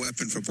offensive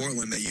weapon for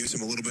Portland. They use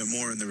him a little bit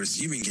more in the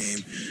receiving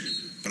game,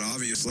 but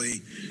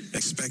obviously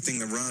expecting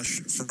the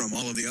rush from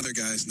all of the other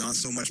guys, not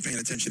so much paying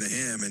attention to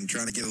him and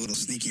trying to get a little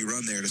sneaky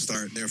run there to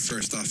start their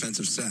first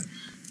offensive set.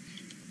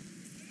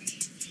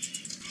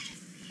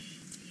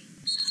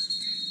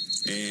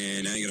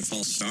 And now you get a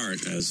false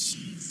start as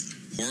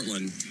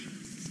Portland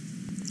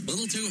a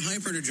little too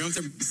hyper to jump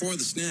there before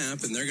the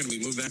snap, and they're going to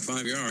be moved back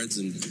 5 yards.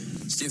 And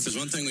Steve, there's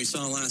one thing we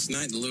saw last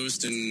night in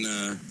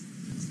Lewiston.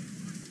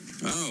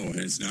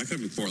 It's not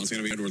going to be Portland. It's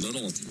going to be Edward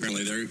Little.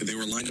 Apparently, they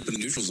were lined up in the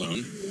neutral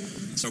zone.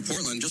 So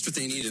Portland, just what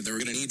they needed, they were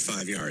going to need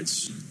 5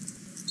 yards.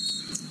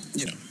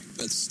 You know,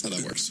 that's how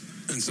that works.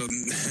 And so,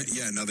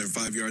 yeah, another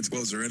 5 yards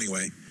closer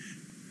anyway.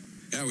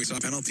 Yeah, we saw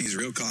penalties,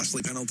 real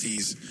costly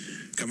penalties,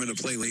 come into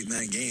play late in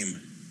that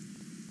game.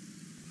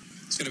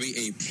 It's going to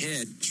be a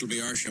pitch. It'll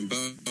be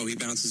Archambault. He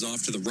bounces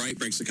off to the right,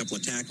 breaks a couple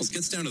of tackles,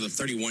 gets down to the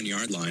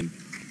 31-yard line.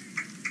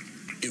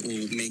 It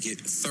will make it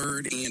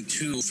 3rd and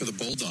 2 for the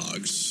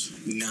Bulldogs.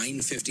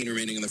 9:15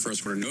 remaining in the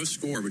first quarter. No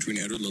score between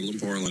Edward Little and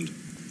Portland.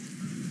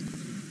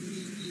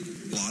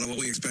 A lot of what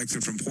we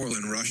expected from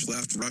Portland, rush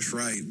left, rush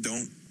right.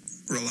 Don't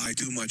rely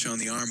too much on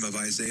the arm of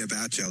Isaiah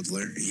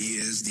Batchelder. He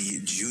is the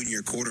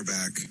junior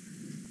quarterback,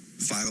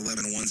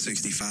 5'11",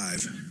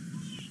 165.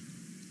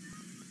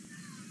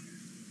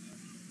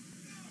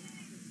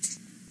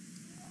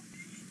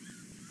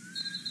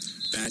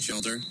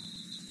 Batchelder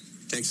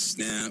takes a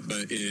snap,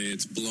 but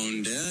it's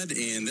blown dead.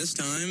 And this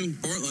time,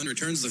 Portland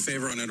returns the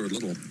favor on Edward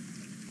Little.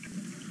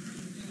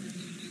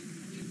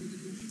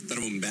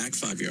 That'll move him back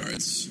 5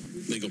 yards.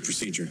 Legal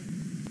procedure.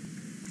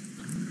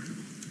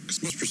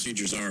 Because most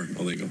procedures are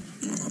illegal.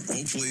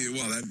 Hopefully,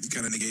 that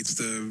kind of negates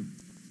the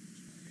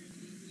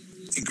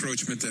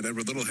encroachment that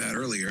Edward Little had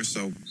earlier.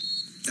 So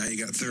now you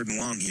got 3rd and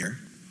long here.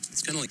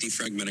 It's kind of like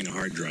defragmenting a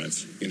hard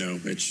drive. You know,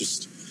 it's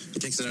just... It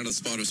takes it out of the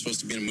spot it was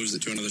supposed to be and moves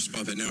it to another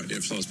spot that now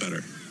it flows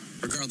better.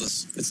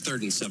 Regardless, it's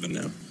 3rd and 7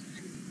 now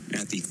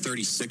at the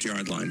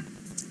 36-yard line.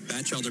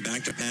 Batchelder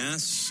back to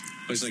pass.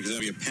 Looks like there's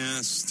going to be a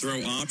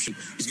pass-throw option.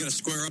 He's going to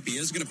square up. He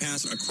is going to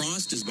pass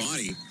across his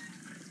body.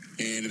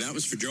 And that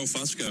was for Joe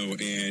Fusco,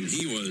 and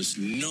he was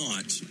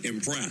not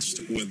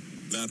impressed with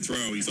that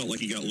throw. He felt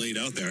like he got laid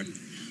out there.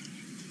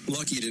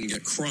 Lucky he didn't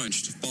get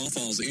crunched. Ball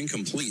falls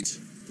incomplete.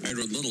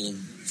 Edward Little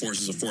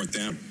forces a 4th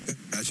down.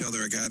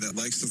 Batchelder, a guy that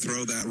likes to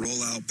throw that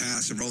rollout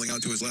pass and rolling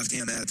out to his left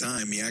hand that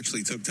time. He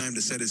actually took time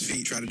to set his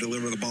feet, try to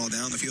deliver the ball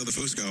down the field to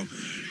Fusco.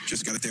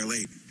 Just got it there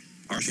late.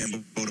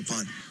 Archambault to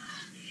punt.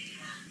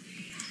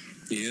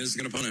 He is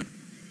going to punt it.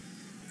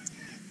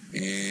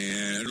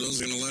 And Edward Little's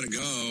going to let it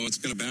go. It's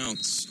going to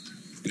bounce.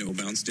 And it will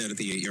bounce dead at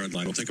the 8-yard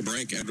line. We'll take a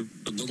break. Edward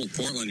Little,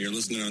 Portland. You're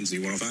listening on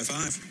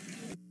Z105.5.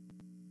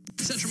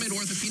 Central Mid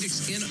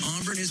Orthopedics in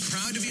Auburn is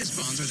proud to be a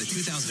sponsor of the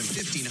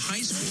 2015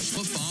 high school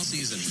football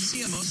season.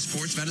 CMO's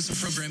sports medicine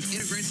program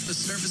integrates the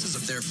services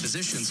of their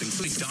physicians,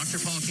 including Dr.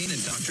 Paul Kane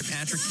and Dr.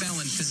 Patrick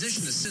Fallon,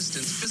 physician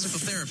assistants, physical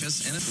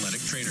therapists, and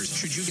athletic trainers.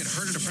 Should you get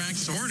hurt at a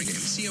practice or in a game,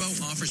 CMO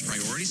offers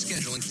priority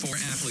scheduling for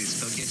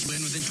athletes. They'll get you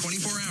in within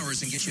 24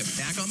 hours and get you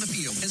back on the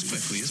field as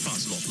quickly as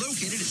possible.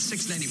 Located at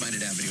 690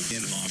 Minot Avenue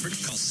in Auburn,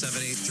 call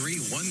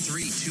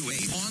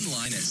 783-1328.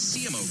 Online at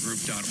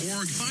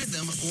cmogroup.org. Find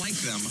them, like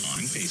them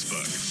on Facebook.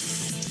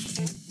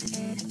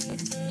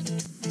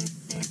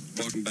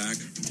 Welcome back.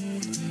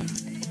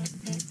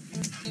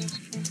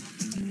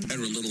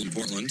 Edward Little in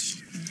Portland.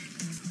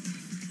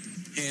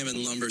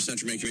 Hammond Lumber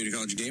Central Maine Community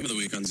College Game of the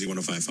Week on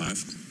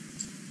Z105.5.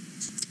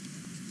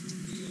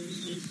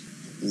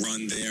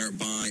 Run there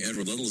by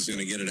Edward Little is going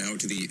to get it out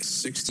to the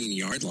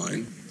 16-yard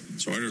line.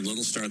 So Edward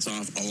Little starts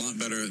off a lot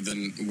better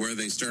than where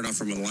they started off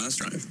from the last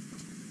drive.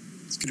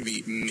 It's going to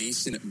be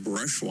Mason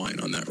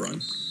Brushwine on that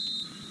run.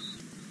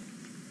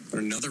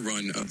 Another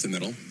run up the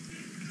middle.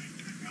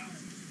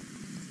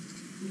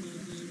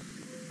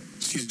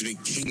 Excuse me,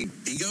 King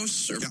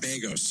Bigos or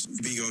Bagos?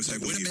 Bigos, I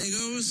believe.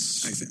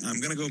 Winnebagos? I'm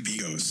going to go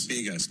Bigos.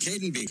 Bigos.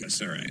 Caden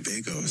Bigos, all right.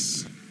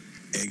 Bagos.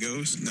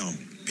 Egos? No,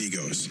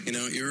 Bigos. You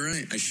know, you're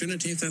right. I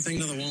shouldn't have taped that thing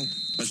to the wall.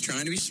 I was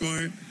trying to be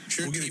smart.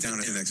 We'll get it down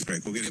at the next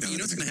break. You know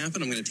what's going to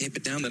happen? I'm going to tape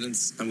it down. I'm going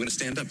to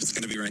stand up. It's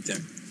going to be right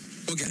there.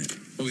 We'll get it.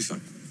 We'll be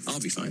fine.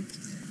 I'll be fine.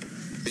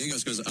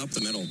 Bigos goes up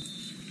the middle.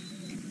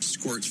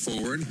 Squirts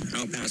forward,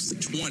 out past the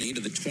 20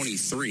 to the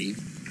 23.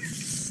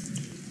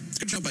 It's a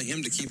good job by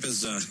him to keep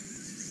his,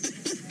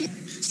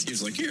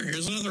 Steve's like,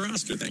 here's another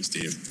roster. Thanks,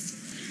 Steve.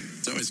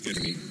 It's always good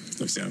when he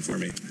looks out for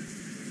me.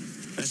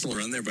 Nice little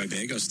run there by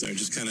Bagos, though,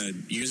 just kind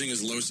of using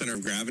his low center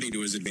of gravity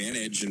to his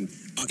advantage. And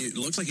it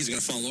looks like he's going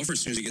to fall over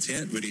as soon as he gets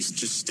hit, but he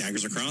just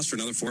staggers across for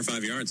another 4 or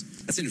 5 yards.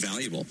 That's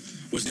invaluable.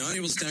 Was not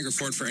able to stagger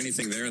forward for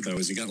anything there, though,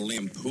 as he got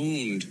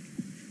lampooned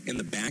in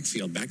the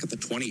backfield, back at the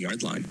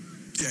 20-yard line.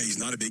 Yeah, he's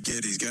not a big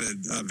kid. He's got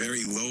a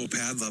very low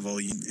pad level.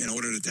 In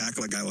order to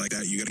tackle a guy like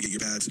that, you got to get your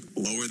pads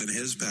lower than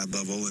his pad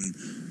level. And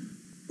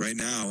right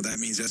now, that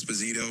means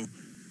Esposito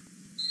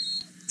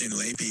and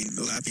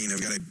Lapine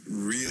have got to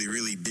really,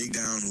 really dig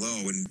down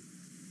low and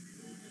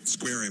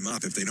square him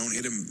up. If they don't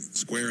hit him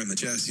square in the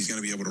chest, he's going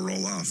to be able to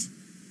roll off.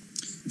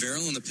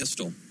 Verrill in the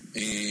pistol.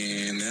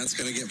 And that's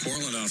going to get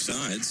Portland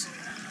offsides.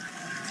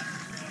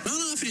 Not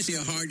often you see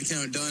a hard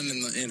count done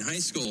in high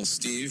school,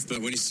 Steve,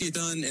 but when you see it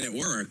done and it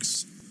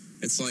works,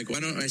 it's like, why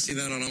don't I see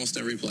that on almost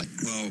every play?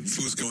 Well,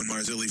 Fusco and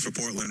Marzilli for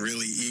Portland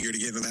really eager to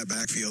get into that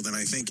backfield, and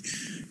I think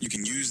you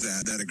can use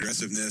that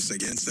aggressiveness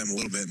against them a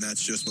little bit, and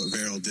that's just what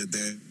Verrill did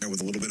there with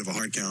a little bit of a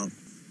hard count.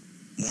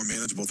 More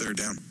manageable third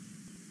down.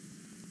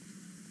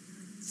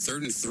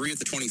 3rd and 3 at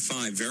the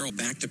 25. Verrill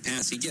back to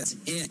pass. He gets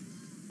hit,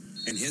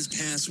 and his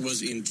pass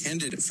was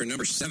intended for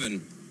number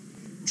 7,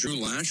 Drew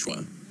Lashwa,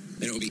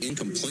 and it will be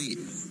incomplete.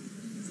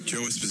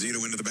 Joe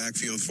Esposito into the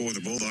backfield for the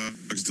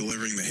Bulldogs,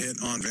 delivering the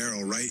hit on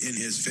Verrill right in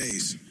his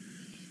face.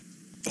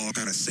 Ball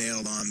kind of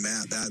sailed on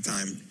Matt that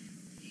time.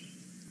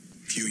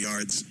 A few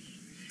yards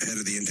ahead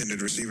of the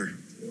intended receiver.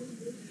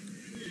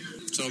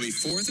 So it'll be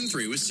 4th and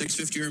 3 with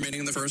 6:50 remaining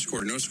in the first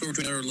quarter. No score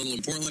between Edward Little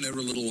and Portland.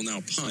 Edward Little will now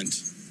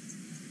punt.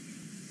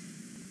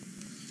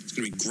 It's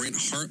going to be Grant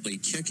Hartley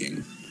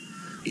kicking.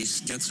 He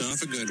gets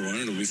off a good one.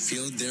 It'll be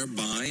fielded there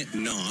by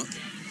Knopp.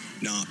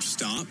 Knopp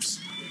stops,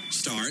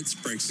 starts,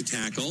 breaks the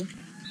tackle,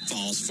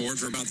 falls forward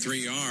for about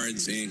 3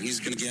 yards, and he's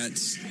going to get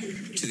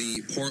to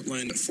the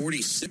Portland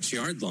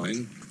 46-yard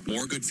line.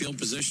 More good field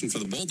position for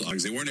the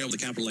Bulldogs. They weren't able to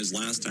capitalize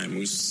last time.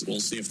 We'll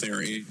see if they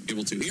are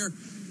able to here.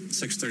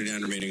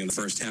 6:39 remaining in the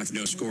first half.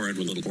 No score,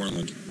 Edward Little,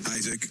 Portland.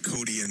 Isaac,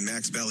 Cody, and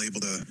Max Bell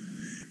able to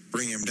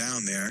bring him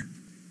down there.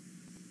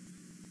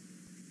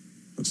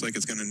 Looks like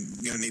it's going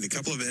to need a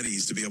couple of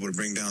eddies to be able to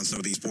bring down some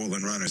of these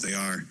Portland runners. They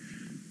are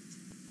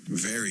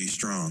very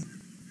strong.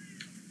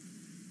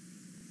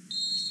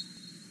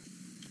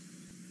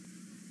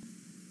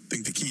 I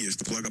think the key is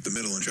to plug up the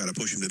middle and try to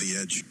push him to the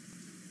edge.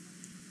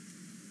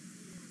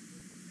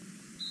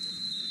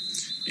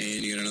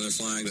 And you get another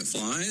flag that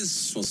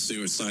flies. We'll see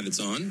which side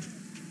it's on.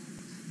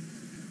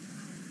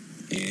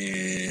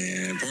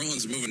 And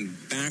Portland's moving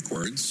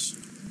backwards.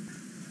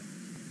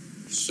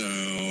 So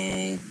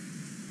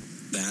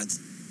that's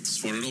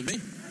what it'll be.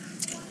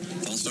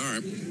 False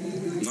start.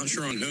 I'm not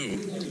sure on who.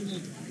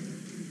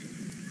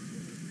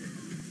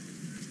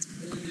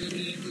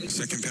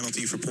 Second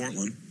penalty for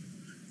Portland.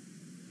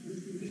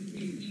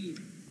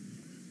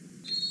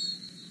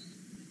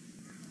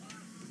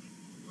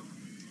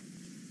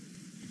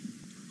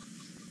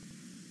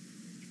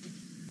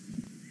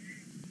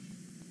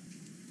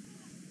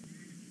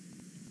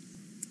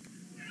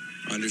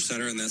 Under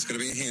center, and that's going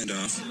to be a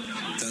handoff.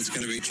 That's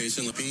going to be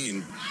Jason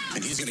Lapine.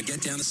 And he's going to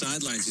get down the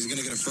sidelines. He's going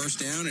to get a first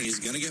down, and he's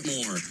going to get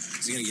more.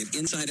 He's going to get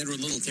inside Edward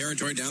Little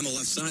territory, down the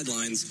left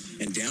sidelines,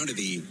 and down to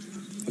the,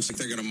 looks like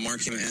they're going to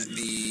mark him at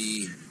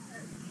the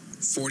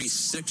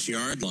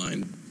 46-yard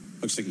line.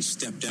 Looks like he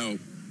stepped out,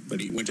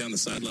 but he went down the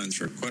sidelines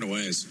for quite a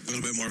ways. A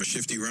little bit more of a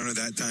shifty runner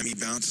that time. He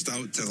bounced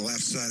out to the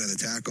left side of the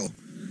tackle,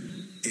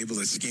 able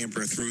to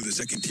scamper through the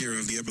second tier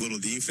of the Edward Little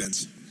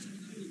defense.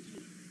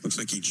 Looks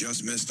like he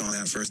just missed on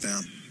that first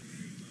down.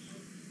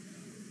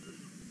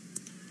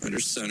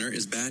 Under center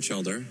is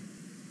Batchelder.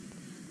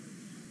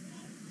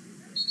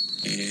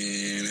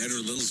 And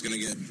Edward Little's going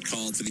to get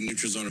called for the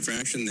neutral zone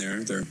infraction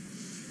there. Their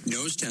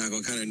nose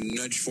tackle kind of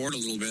nudged forward a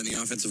little bit, and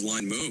the offensive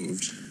line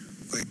moved.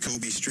 Like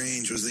Kobe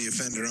Strange was the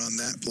offender on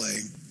that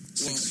play.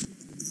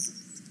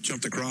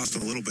 Jumped across a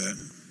little bit.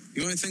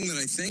 The only thing that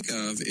I think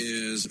of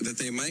is that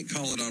they might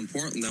call it on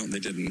Portland. No, they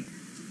didn't.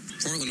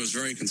 Portland was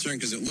very concerned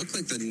because it looked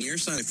like the near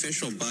side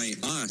official by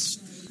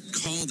us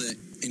called it,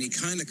 and he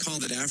kind of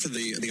called it after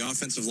the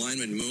offensive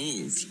lineman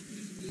moved.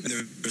 And there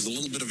was a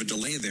little bit of a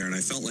delay there, and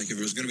I felt like if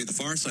it was going to be the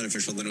far side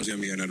official, then it was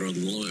going to be on Edward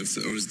Little. If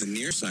it was the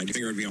near side, you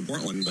figure it would be on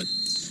Portland, but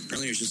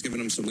apparently he was just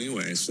giving him some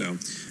leeway. So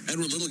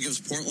Edward Little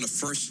gives Portland a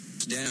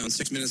first down.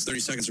 6 minutes, 30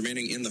 seconds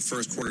remaining in the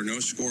first quarter.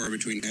 No score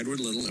between Edward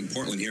Little and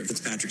Portland here at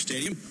Fitzpatrick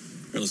Stadium.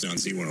 We're listening on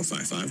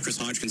Z1055. Chris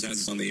Hodgkins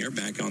has us on the air,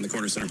 back on the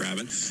corner center,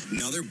 Brabant.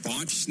 Another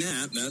botched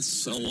snap.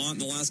 That's a lot in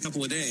the last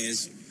couple of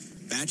days.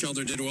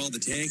 Batchelder did well to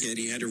take it.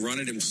 He had to run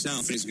it himself,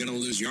 and he's going to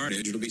lose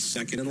yardage. It'll be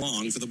 2nd and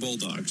long for the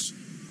Bulldogs.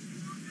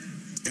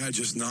 Yeah,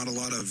 just not a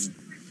lot of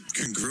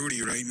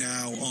congruity right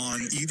now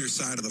on either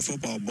side of the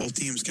football. Both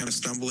teams kind of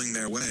stumbling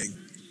their way.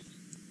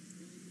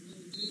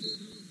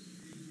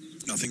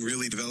 Nothing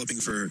really developing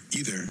for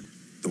either.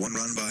 The one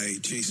run by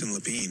Jason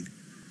Lapine.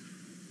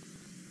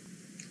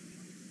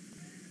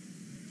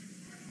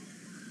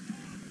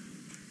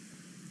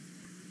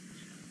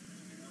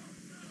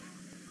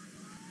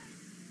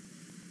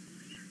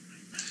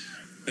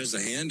 There's a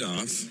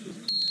handoff.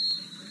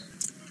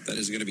 That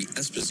is going to be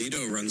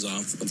Esposito runs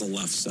off of the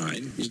left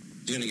side. He's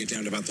going to get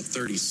down to about the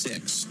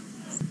 36.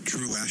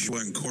 Drew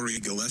Lashwa and Corey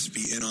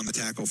Gillespie in on the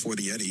tackle for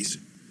the Eddies.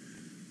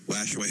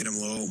 Lashwa hit him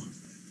low.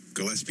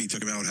 Gillespie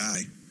took him out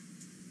high.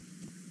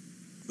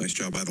 Nice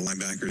job by the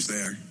linebackers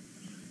there.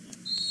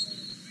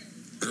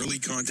 Early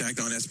contact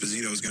on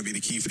Esposito is going to be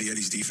the key for the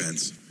Eddies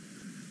defense.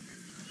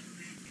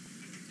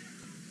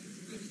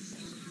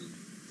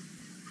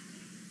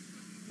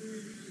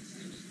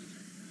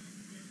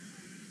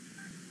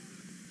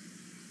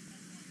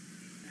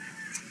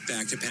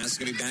 Back to pass is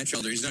going to be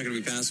Batchelder. He's not going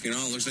to be passing at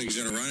all. Looks like he's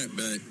going to run it,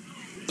 but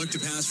look to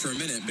pass for a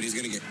minute, but he's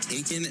going to get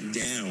taken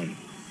down.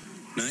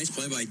 Nice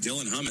play by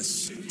Dylan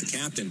Hummus, the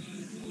captain.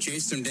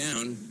 Chased him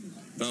down.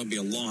 That'll be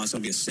a loss.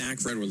 That'll be a sack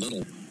for Edward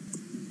Little.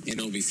 And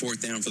it'll be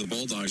fourth down for the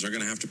Bulldogs. They're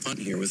going to have to punt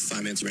here with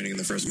 5 minutes remaining in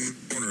the first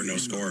quarter. No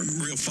score.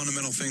 Real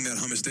fundamental thing that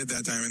Hummus did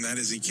that time, and that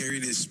is he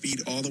carried his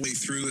speed all the way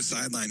through the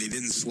sideline. He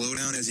didn't slow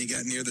down as he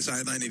got near the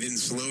sideline. He didn't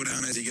slow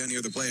down as he got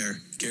near the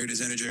player. Carried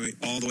his energy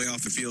all the way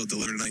off the field.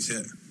 Delivered a nice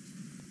hit.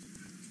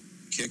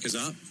 Kick is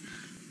up.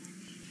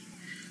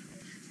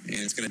 And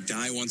it's going to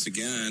die once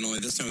again. Only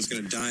this time it's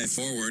going to die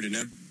forward. And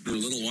Edward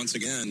Little once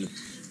again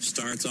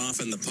starts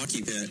off in the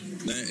pucky pit.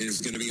 That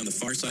is going to be on the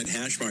far side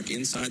hash mark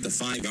inside the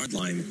 5-yard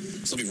line.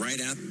 So they'll be right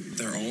at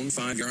their own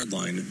 5-yard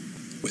line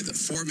with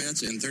 4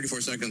 minutes and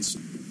 34 seconds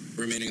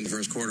remaining in the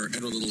first quarter.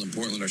 Edward Little and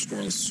Portland are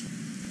scoreless.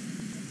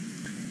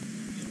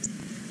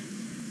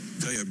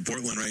 I'll tell you,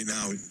 Portland right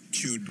now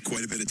chewed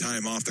quite a bit of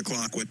time off the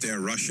clock with their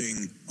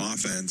rushing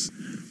offense.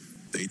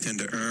 They tend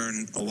to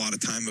earn a lot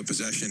of time of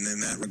possession in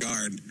that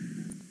regard.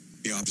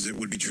 The opposite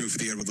would be true for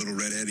the Edward Little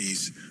Red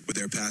Eddies with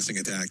their passing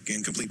attack.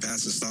 Incomplete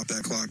passes stop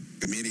that clock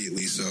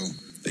immediately, so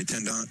they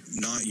tend to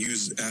not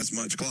use as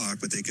much clock,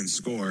 but they can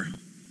score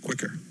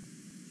quicker.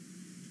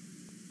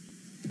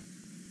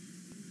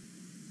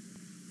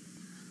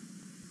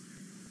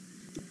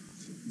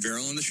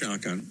 Verrill in the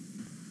shotgun.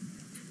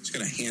 He's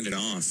going to hand it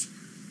off.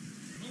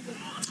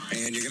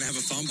 And you're going to have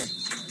a fumble.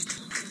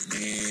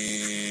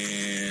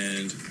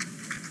 And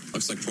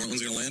looks like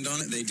Portland's going to land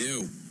on it. They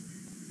do.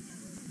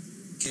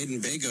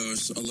 Caden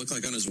Bagos looked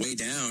like on his way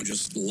down,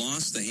 just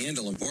lost the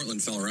handle, and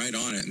Portland fell right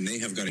on it, and they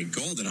have got a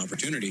golden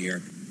opportunity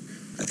here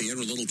at the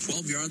Edward Little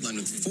 12-yard line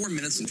with 4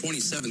 minutes and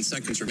 27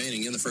 seconds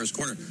remaining in the first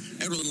quarter.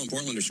 Edward Little and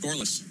Portland are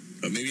scoreless,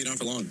 but maybe not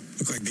for long.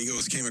 Looked like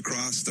Bagos came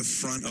across the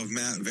front of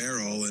Matt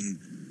Verrill, and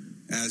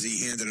as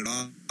he handed it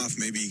off,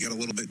 maybe he got a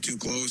little bit too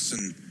close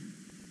and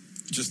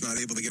just not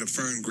able to get a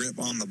firm grip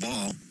on the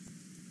ball.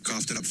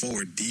 Coughed it up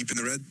forward, deep in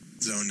the red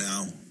zone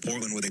now.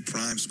 Portland with a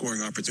prime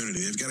scoring opportunity.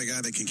 They've got a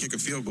guy that can kick a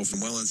field goal from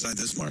well inside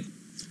this mark.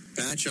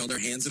 Batchelder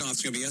hands it off.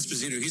 It's going to be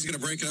Esposito. He's going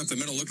to break it up the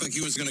middle. Looked like he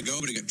was going to go,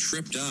 but he got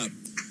tripped up.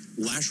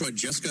 Lashwa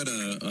just got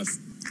a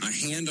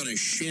hand on his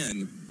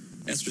shin.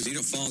 Esposito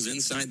falls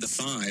inside the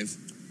 5.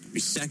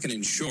 He's second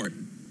and short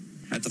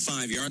at the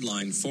 5-yard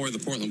line for the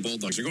Portland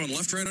Bulldogs. They're going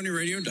left-right on your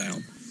radio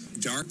dial.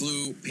 Dark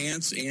blue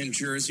pants and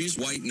jerseys,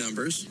 white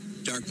numbers.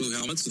 Dark blue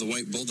helmets with a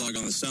white bulldog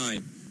on the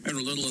side.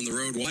 Edward Little in the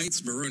road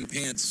whites, maroon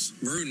pants,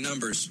 maroon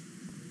numbers,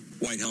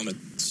 white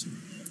helmets.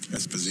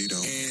 Esposito.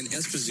 And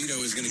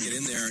Esposito is going to get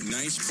in there.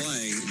 Nice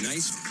play.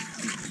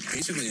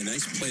 Basically a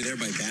nice play there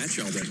by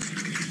Batchelder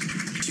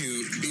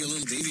to be a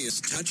little devious.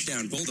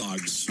 Touchdown,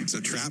 Bulldogs. It's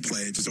a trap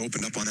play. It just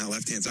opened up on that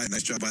left-hand side.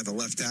 Nice job by the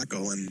left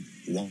tackle and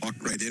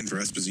walked right in for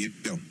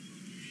Esposito.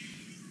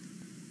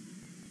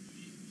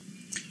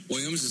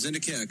 Williams is in to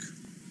kick.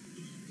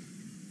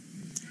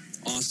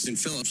 Austin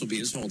Phillips will be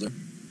his holder.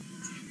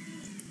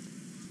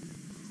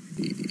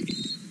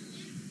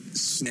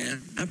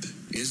 Snap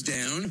is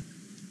down.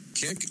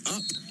 Kick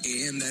up,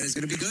 and that is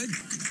going to be good.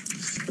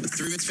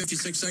 3 minutes,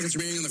 56 seconds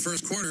remaining in the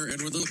first quarter.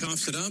 Edward Little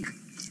coughs it up.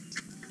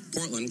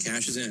 Portland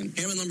cashes in.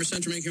 Hammond Lumber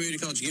Central Maine Community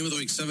College Game of the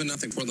Week, 7-0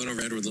 Portland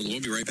over Edward Little. We'll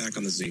be right back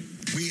on the Z.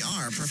 We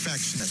are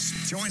perfectionists.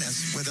 Join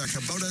us with our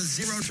Kubota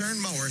zero-turn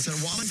mowers and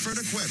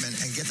Wallingford equipment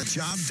and get the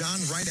job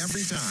done right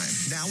every time.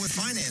 Now with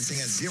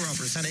financing at 0%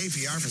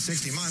 APR for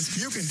 60 months,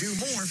 you can do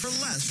more for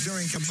less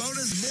during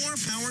Kubota's More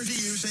Power to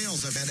You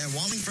sales event at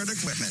Wallingford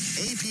Equipment.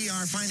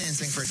 APR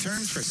financing for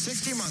terms for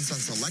 60 months on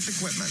select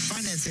equipment.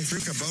 Financing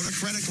through Kubota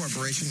Credit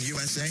Corporation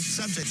USA,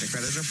 subject to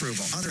credit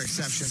approval. Other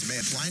exceptions may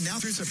apply now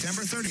through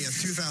September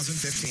 30th, 2015.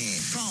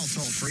 Call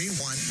toll-free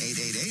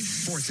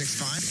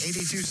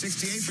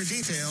 1-888-465-8268 for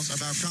details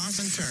about costs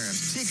and terms.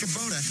 See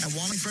Kubota at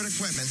Wallingford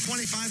Equipment,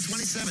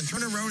 2527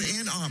 Turner Road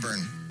in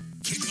Auburn.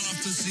 Kick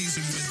off the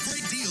season with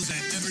great deals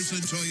at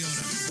Emerson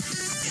Toyota.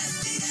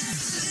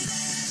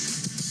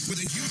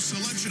 With a huge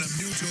selection of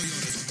new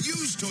Toyotas,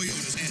 used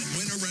Toyotas, and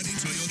winter-ready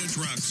Toyota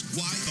trucks.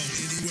 Why go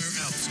anywhere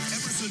else?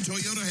 Emerson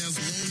Toyota has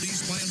low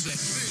lease plans and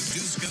big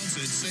discounts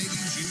and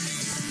savings you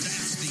need.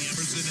 That's the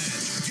Emerson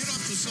Edge. Get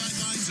off the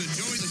sidelines and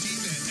join the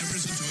team at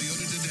Emerson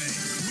Toyota today.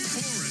 Route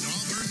 4 in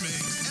Auburn,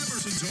 Maine.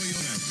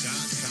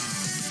 EmersonToyota.com.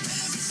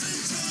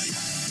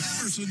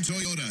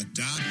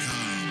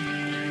 EmersonToyota.com.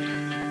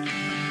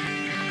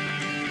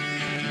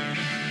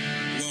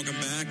 Welcome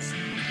back.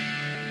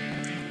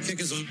 Kick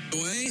is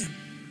away.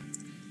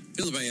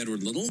 Fielded by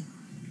Edward Little.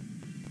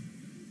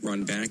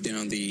 Run back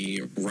down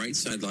the right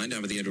sideline,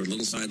 down to the Edward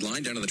Little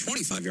sideline, down to the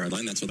 25-yard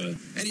line. That's where the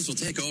Eddies will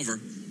take over.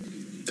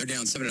 They're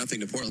down 7-0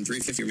 to Portland,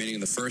 3:50 remaining in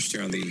the first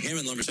here on the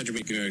Hammond Lumber Central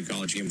Maine Community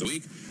College Game of the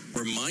Week.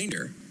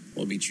 Reminder,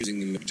 we'll be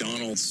choosing the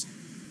McDonald's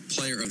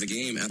player of the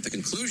game at the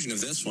conclusion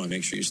of this one.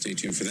 Make sure you stay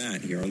tuned for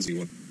that here on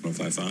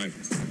Z1055.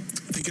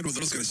 I think Edward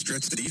Little's going to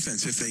stretch the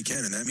defense if they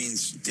can, and that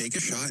means take a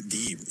shot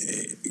deep.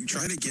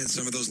 Try to get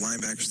some of those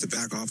linebackers to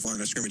back off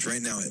line of scrimmage.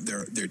 Right now,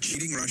 they're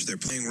cheating rush. They're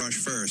playing rush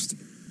first.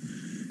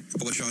 A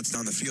couple of shots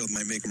down the field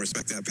might make them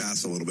respect that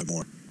pass a little bit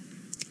more.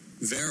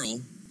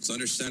 Verrill is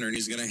under center, and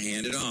he's going to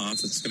hand it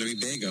off. It's going to be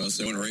Bagos.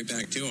 They went right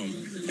back to him,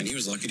 and he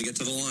was lucky to get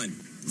to the line.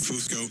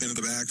 Fusco into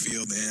the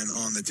backfield and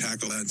on the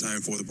tackle that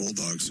time for the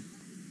Bulldogs.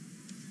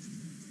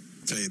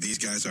 I tell you, these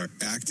guys are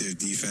active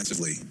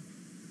defensively.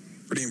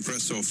 Pretty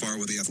impressed so far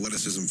with the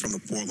athleticism from the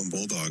Portland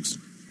Bulldogs.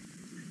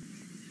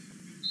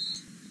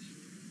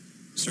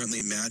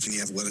 Certainly matching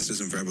the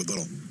athleticism for Edward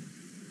Little.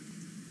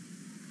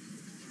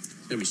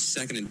 It's going to be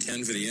 2nd and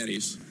 10 for the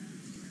Eddies.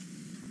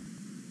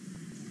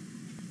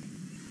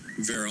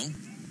 Verrill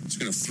is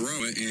going to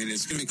throw it, and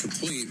it's going to be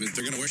complete, but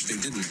they're going to wish they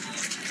didn't.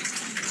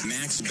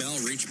 Max Bell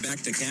reached back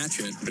to catch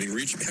it, but he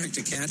reached back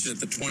to catch it at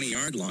the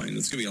 20-yard line.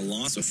 It's going to be a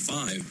loss of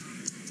 5.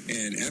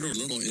 And Edward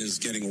Little is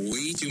getting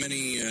way too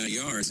many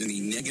yards in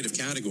the negative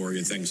category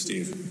of things,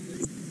 Steve.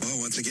 Well,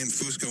 once again,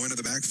 Fusco into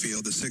the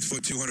backfield, the 6',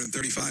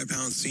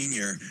 235-pound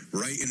senior,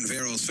 right in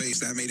Verrill's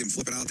face. That made him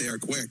flip it out there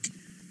quick.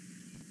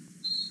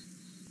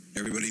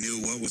 Everybody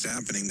knew what was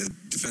happening. The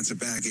defensive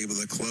back able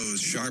to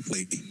close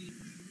sharply.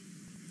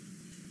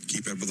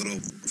 Keep Edward Little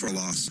for a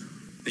loss.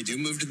 They do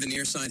move to the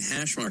near side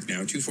hash mark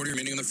now. 2:40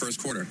 remaining in the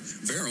first quarter.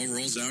 Verrill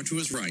rolls out to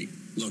his right.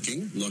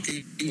 Looking.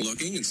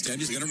 Instead,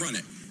 he's going to run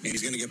it. And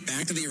he's going to get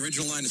back to the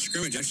original line of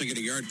scrimmage, actually get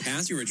a yard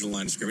past the original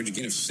line of scrimmage, a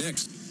gain of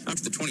 6, out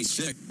to the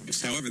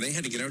 26. However, they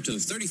had to get out to the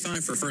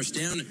 35 for a first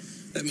down.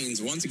 That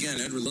means, once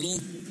again, Edward Little,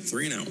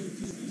 3-0.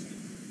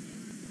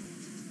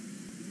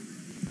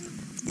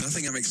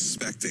 Nothing I'm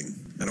expecting.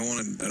 I don't want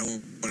to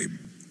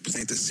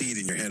plant the seed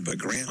in your head, but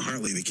Grant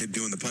Hartley, the kid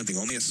doing the punting,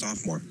 only a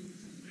sophomore.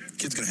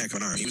 Kid's got a heck of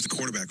an arm. He was a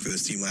quarterback for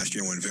this team last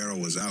year when Verrill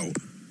was out.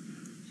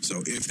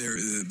 So if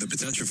the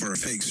potential for a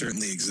fake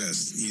certainly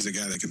exists, he's a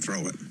guy that can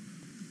throw it.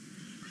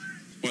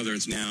 Whether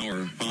it's now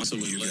or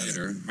possibly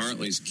later,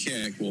 Hartley's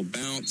kick will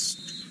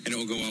bounce, and it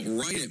will go out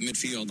right at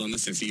midfield on the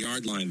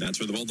 50-yard line. That's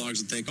where the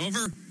Bulldogs will take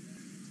over.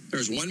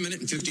 There's 1 minute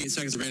and 58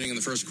 seconds remaining in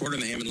the first quarter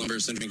in the Hammond Lumber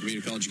Central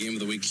Community College Game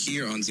of the Week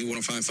here on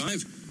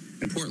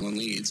Z1055. And Portland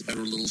leads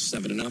Edward Little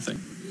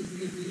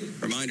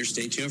 7-0. Reminder,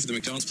 stay tuned for the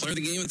McDonald's Player of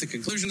the Game. At the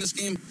conclusion of this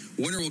game,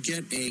 winner will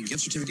get a gift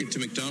certificate to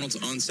McDonald's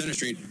on Center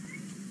Street.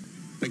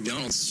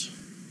 McDonald's,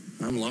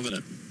 I'm loving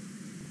it.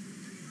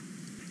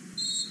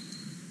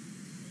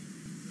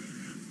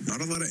 Not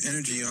a lot of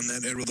energy on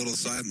that Edward Little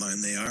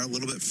sideline. They are a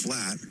little bit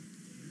flat.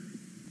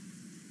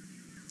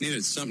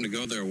 Needed something to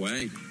go their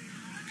way.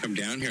 Come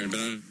down here and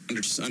been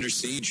under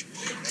siege.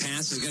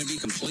 Pass is going to be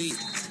complete.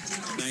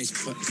 Nice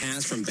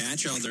pass from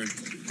Batchelder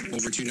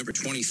over to number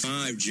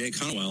 25, Jake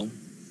Hunnewell.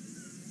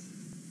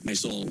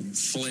 Nice little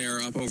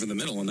flare up over the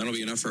middle, and that'll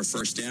be enough for a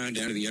first down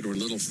to the Edward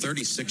Little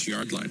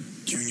 36-yard line.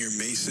 Junior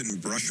Mason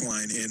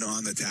Brushwine in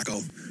on the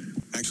tackle.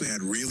 Actually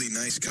had really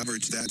nice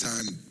coverage that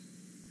time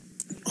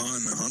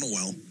on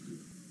Hunnewell.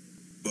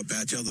 But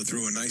Batchelder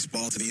threw a nice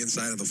ball to the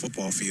inside of the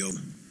football field.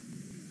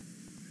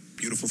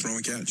 Beautiful throw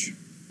and catch.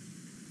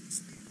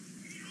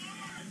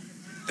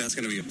 That's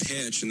going to be a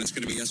pitch, and that's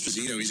going to be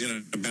Esposito. He's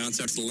going to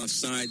bounce out to the left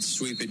side,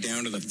 sweep it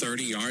down to the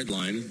 30-yard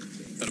line.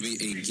 That'll be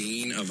a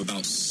gain of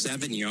about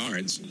 7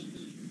 yards.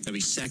 That'll be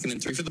 2nd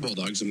and 3 for the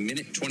Bulldogs.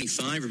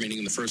 1:25 remaining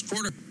in the first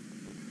quarter.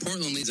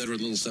 Portland leads Edward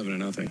Little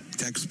 7-0.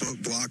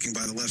 Textbook blocking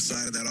by the left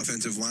side of that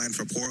offensive line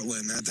for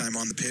Portland. That time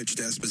on the pitch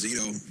to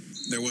Esposito.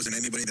 There wasn't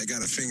anybody that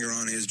got a finger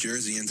on his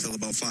jersey until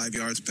about 5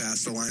 yards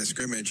past the line of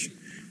scrimmage.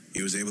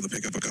 He was able to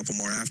pick up a couple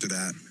more after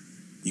that.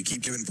 You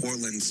keep giving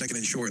Portland 2nd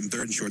and short and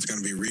 3rd and short, it's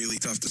going to be really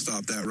tough to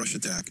stop that rush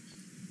attack.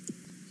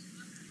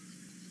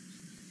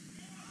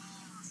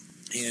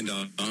 And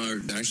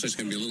actually, it's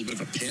going to be a little bit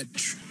of a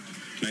pitch.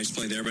 Nice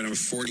play there by number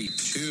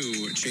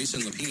 42,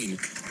 Chasen Lapine.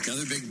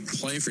 Another big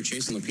play for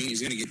Chasen Lapine.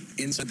 He's going to get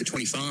inside the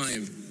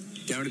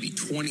 25, down to the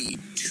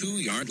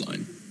 22-yard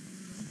line.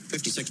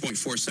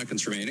 56.4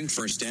 seconds remaining.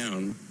 First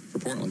down for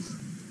Portland.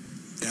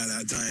 Yeah,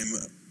 that time,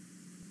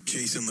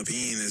 Chasen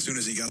Lapine, as soon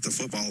as he got the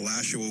football,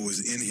 Lashua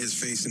was in his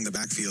face in the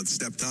backfield,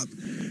 stepped up,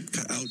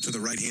 cut out to the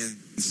right-hand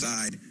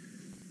side,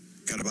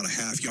 got about a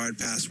half-yard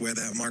past where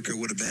that marker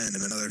would have been,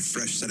 and another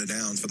fresh set of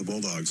downs for the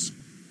Bulldogs.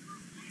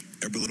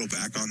 They're a little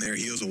back on their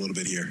heels a little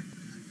bit here.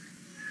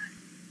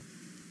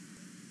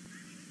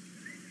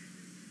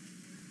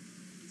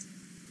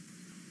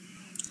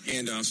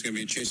 Handoff's going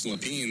to be Chasen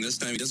Lapine. This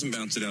time he doesn't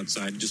bounce it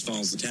outside. He just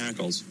follows the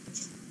tackles.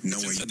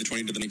 Inside the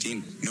 20 to the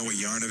 19. Noah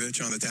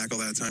Yarnovich on the tackle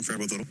that time for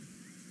Edward Little.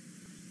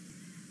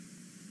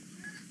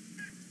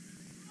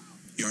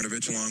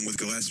 Yarnovich along with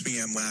Gillespie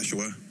and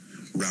Lashua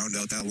round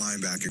out that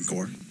linebacking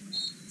core.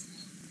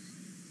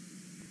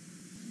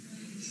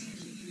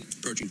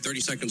 Approaching 30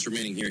 seconds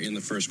remaining here in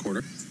the first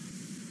quarter.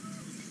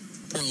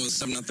 Portland was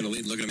 7-0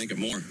 lead, looking to make it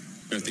more.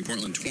 They're at the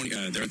Portland 20.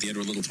 They're at the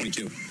Edward Little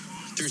 22.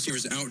 Three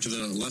receivers out to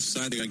the left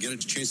side. They're going to get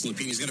it to Chasen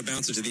Lapine. He's going to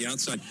bounce it to the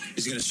outside.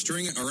 He's going to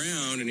string it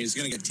around, and he's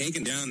going to get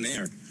taken down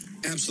there.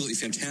 Absolutely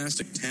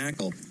fantastic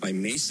tackle by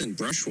Mason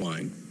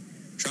Brushwine.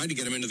 Tried to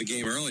get him into the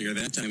game earlier.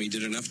 That time he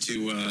did enough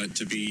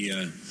to be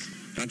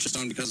not just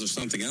on because of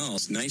something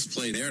else. Nice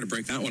play there to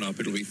break that one up.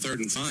 It'll be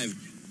 3rd and 5.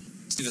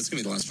 See, that's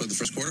going to be the last play of the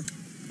first quarter.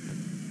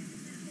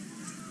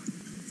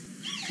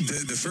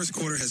 The first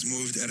quarter has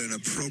moved at an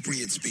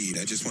appropriate speed.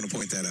 I just want to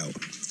point that out.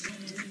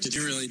 Did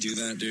you really do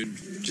that, dude?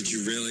 Did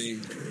you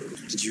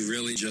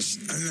really just...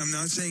 I'm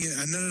not saying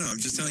it. No. I'm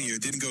just telling you,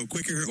 it didn't go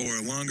quicker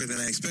or longer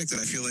than I expected.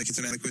 I feel like it's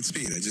an adequate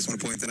speed. I just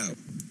want to point that out.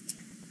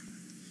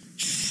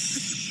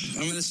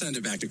 I'm going to send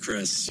it back to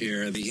Chris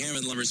here. The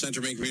Hammond Lumber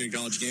Center Maine Community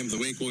College Game of the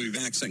Week. We'll be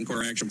back. Second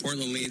quarter action.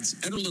 Portland leads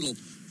Edward Little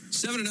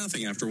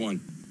 7-0 after 1.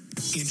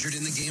 Injured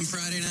in the game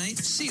Friday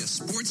night? See a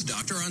sports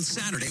doctor on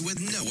Saturday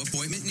with no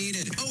appointment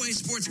needed. OA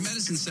Sports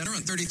Medicine Center on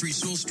 33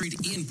 Sewell Street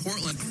in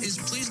Portland is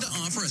pleased to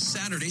offer a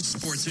Saturday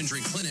sports injury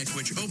clinic,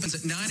 which opens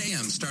at 9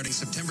 a.m. starting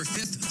September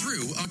 5th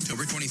through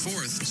October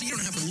 24th, so you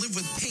don't have to live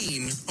with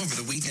pain over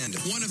the weekend.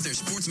 One of their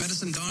sports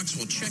medicine docs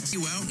will check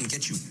you out and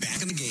get you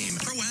back in the game.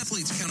 Pro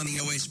athletes count on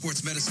the OA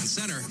Sports Medicine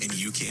Center, and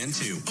you can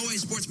too. OA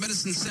Sports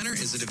Medicine Center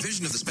is a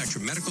division of the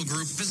Spectrum Medical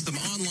Group. Visit them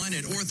online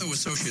at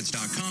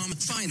orthoassociates.com.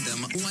 Find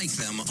them, like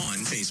them on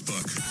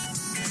Facebook.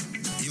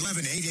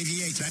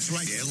 11,888. That's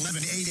right.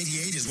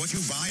 11,888 is what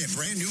you buy a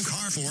brand new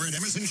car for at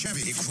Emerson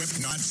Chevy. Equipped,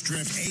 not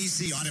stripped,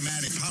 AC,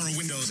 automatic, power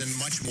windows, and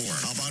much more.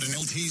 How about an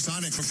LT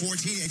Sonic for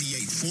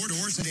 $1,488?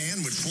 4-door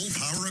sedan with full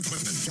power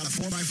equipment. Got a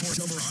 4x4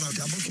 silver auto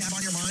double cab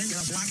on your mind?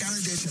 Got a blackout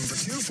edition for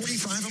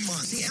 $245 a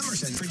month. See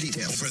Emerson for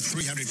details. Over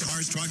 300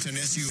 cars, trucks, and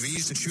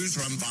SUVs to choose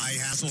from.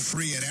 Buy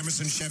hassle-free at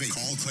Emerson Chevy.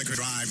 Call, click, or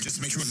drive. Just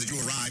make sure that you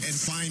arrive and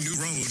find new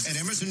roads at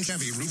Emerson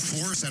Chevy, Route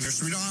 4, Center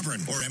Street, Auburn,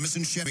 or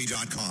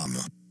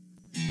emersonchevy.com.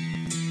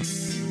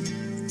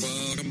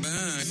 Welcome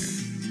back.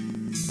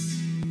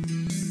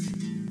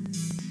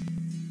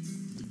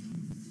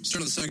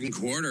 Start of the second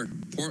quarter.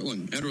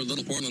 Portland, Edward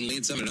Little, Portland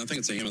leads 7-0.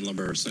 It's a Hammond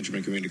Lumber Central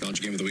Maine Community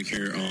College Game of the Week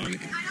here on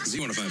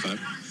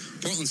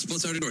Z105.5. Portland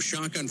splits out into a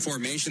shotgun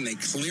formation. They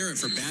clear it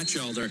for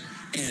Batchelder,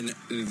 and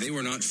they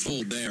were not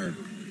fooled there.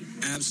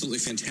 Absolutely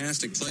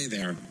fantastic play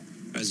there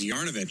as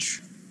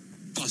Yarnovich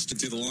busted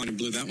through the line and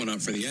blew that one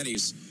up for the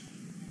Eddies.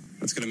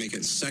 That's going to make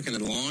it 2nd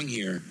and long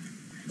here.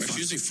 It's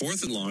usually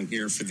 4th and long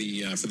here for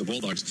the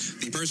Bulldogs.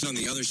 The person on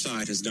the other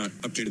side has not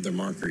updated their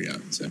marker yet,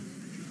 so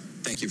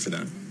thank you for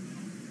that.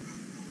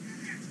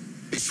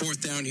 A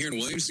 4th down here, and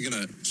Williams is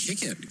going to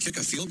kick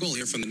a field goal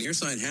here from the near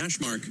side hash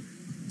mark.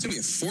 It's going to be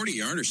a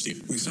 40-yarder,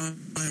 Steve. We saw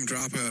him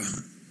drop a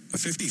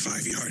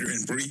 55-yarder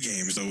in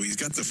pregame, so he's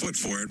got the foot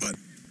for it, but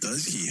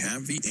does he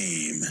have the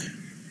aim?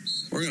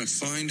 We're going to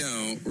find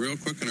out real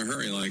quick in a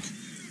hurry.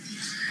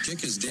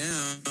 Kick is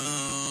down.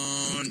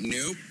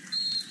 Nope.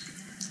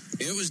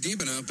 It was deep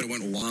enough, but it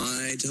went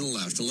wide to the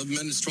left. 11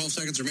 minutes, 12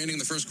 seconds remaining in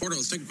the first quarter.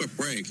 Let's take a quick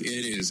break. It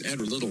is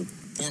Edward Little,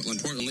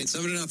 Portland. Portland leads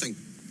 7-0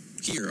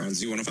 here on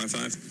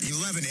Z105.5.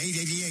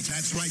 11,888.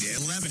 That's right.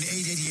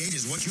 11,888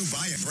 is what you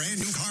buy a brand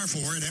new car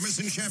for at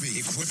Emerson Chevy.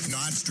 Equipped,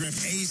 not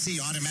stripped,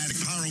 AC, automatic,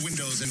 power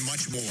windows, and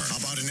much more.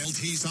 How about an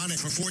LT Sonic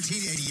for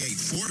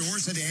 $1,488? 4-door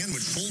sedan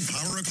with full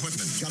power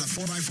equipment. Got a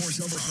 4x4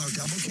 silver auto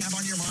double cab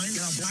on your mind?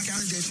 Got a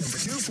blackout edition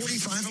for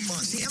 $245 a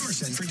month. See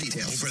Emerson for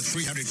details. Over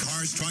 300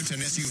 cars, trucks,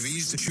 and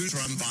SUVs to choose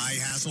from. Buy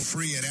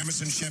hassle-free at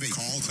Emerson Chevy.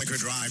 Call, click, or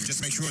drive.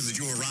 Just make sure that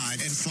you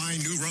arrive and find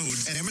new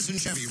roads at Emerson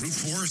Chevy, Route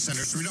 4,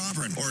 Center Street,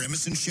 Auburn, or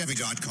emersonchevy.com.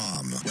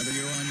 Whether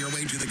you're on your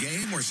way to the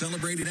game or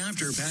celebrating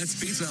after, Pat's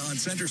Pizza on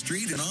Center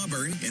Street in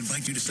Auburn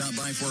invite you to stop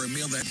by for a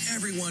meal that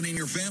everyone in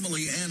your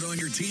family and on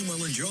your team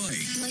will enjoy.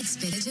 Like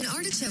spinach and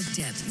artichoke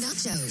dip,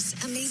 nachos,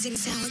 amazing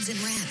salads and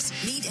wraps,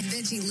 meat and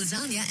veggie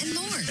lasagna, and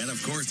more. And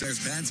of course, there's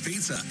Pat's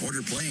Pizza.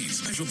 Order plain,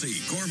 specialty,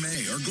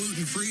 gourmet, or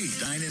gluten-free.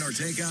 Dine in or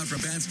take out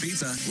from Pat's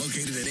Pizza,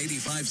 located at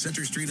 85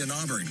 Center Street in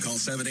Auburn.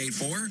 Call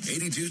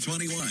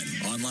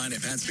 784-8221. Online at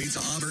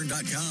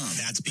patspizzaauburn.com.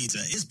 Pat's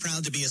Pizza is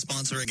proud to be a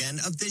sponsor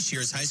again of this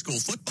year's high school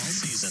football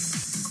season.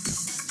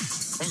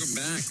 Welcome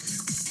back.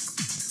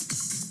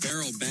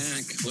 Barrel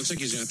back. Looks like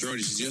he's going to throw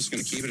it. He's just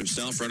going to keep it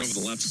himself right over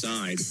the left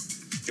side.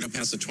 Get up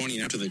past the 20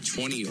 and out to the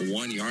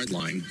 21-yard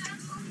line.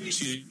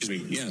 Excuse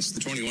me. Yes, the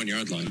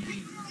 21-yard line.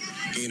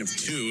 Gain of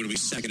 2. It'll be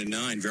 2nd and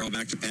 9. Barrel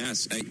back to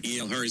pass.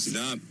 EL hurries it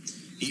up.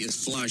 He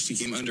is flushed. He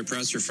came under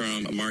pressure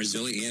from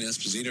Marzilli and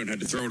Esposito and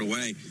had to throw it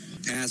away.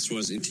 Pass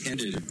was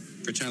intended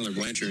for Tyler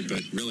Blanchard,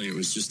 but really it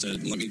was just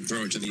let me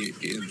throw it to the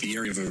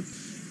area of a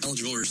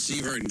eligible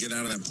receiver and get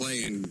out of that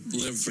play and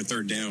live for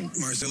 3rd down.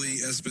 Marzilli,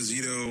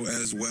 Esposito,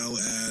 as well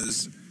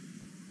as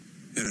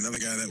and another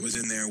guy that was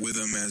in there with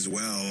him as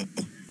well,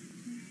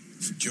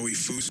 Joey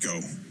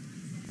Fusco.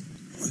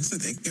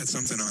 They got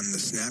something on the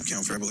snap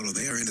count for a little.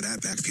 They are into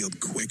that backfield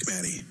quick,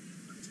 Matty. I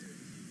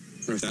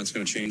wonder if that's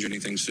going to change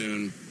anything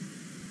soon.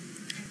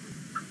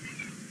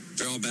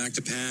 They're all back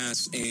to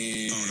pass,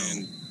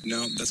 and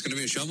no, that's going to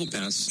be a shovel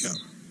pass. Yeah.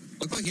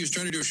 Looked like he was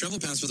trying to do a shovel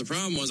pass, but the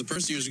problem was the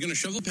person he was going to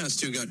shovel pass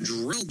to got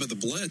drilled by the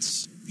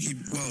blitz. He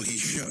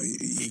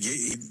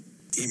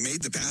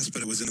made the pass,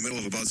 but it was in the middle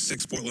of about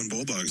 6 Portland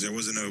Bulldogs. There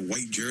wasn't a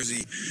white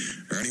jersey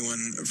or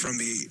anyone from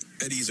the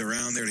Eddies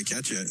around there to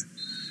catch it.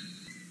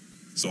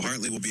 So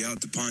Hartley will be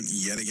out to punt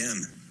yet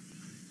again.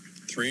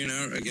 3 and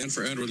out again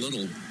for Edward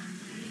Little.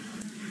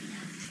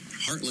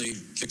 Hartley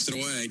kicks it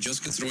away,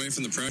 just gets it away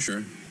from the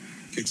pressure.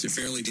 Kicks it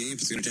fairly deep.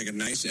 It's going to take a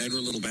nice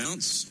Edward Little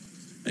bounce.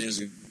 And is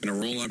going to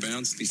roll out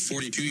bounce the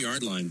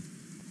 42-yard line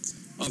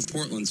of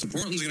Portland. So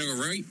Portland's going to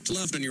go right to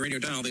left on your radio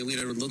dial. They lead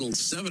Edward Little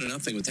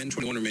 7-0 with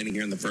 10:21 remaining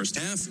here in the first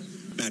half.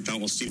 Matt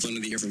Powell, Steve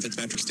Flynn here from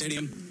Fitzpatrick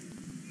Stadium.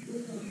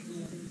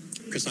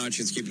 Chris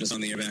Hodgkins keeping us on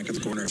the air back at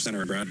the corner of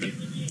center and Bradman.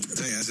 I'll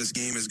tell you, as this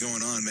game is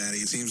going on, Matty,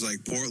 it seems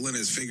like Portland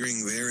is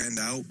figuring their end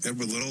out.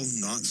 Edward Little,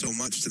 not so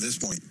much to this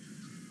point.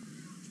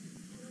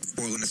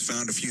 Portland has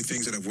found a few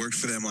things that have worked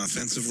for them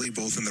offensively,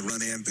 both in the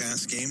run and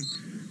pass game.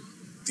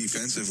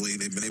 Defensively,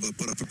 they've been able to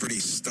put up a pretty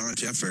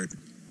staunch effort.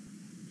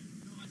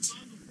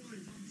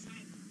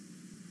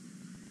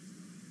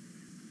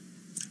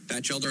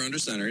 Batchelder under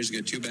center. He's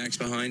got 2 backs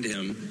behind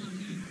him.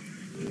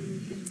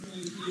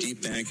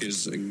 Deep back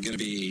is going to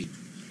be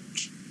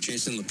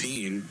Jason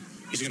Lapine.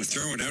 He's going to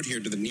throw it out here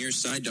to the near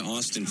side to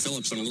Austin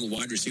Phillips on a little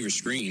wide receiver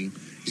screen.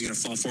 He's going to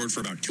fall forward for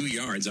about 2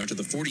 yards out to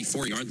the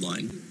 44-yard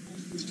line.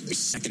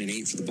 2nd and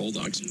 8 for the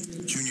Bulldogs.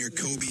 Junior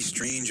Kobe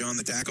Strange on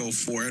the tackle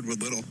for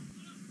Edward Little.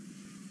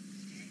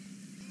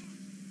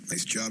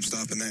 Nice job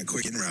stopping that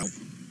quick in route.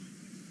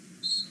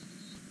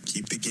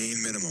 Keep the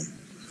gain minimum.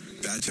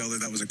 Batchelder,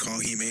 that was a call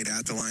he made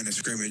at the line of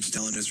scrimmage,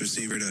 telling his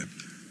receiver to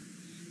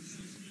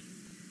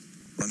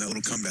run that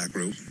little comeback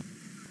route.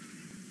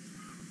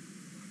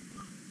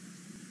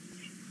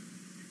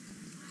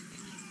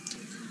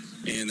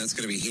 And that's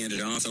going to be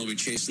handed off. That'll be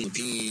Jason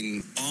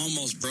Lapine.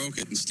 Almost broke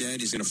it. Instead,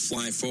 he's going to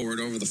fly forward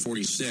over the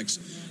 46.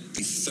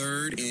 The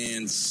 3rd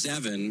and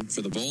 7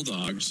 for the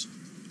Bulldogs.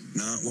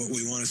 Not what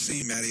we want to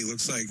see, Matty.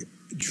 Looks like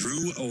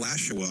Drew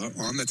Alashua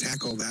on the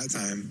tackle that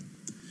time.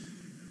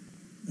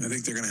 I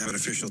think they're going to have an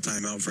official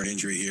timeout for an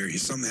injury here.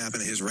 Something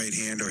happened to his right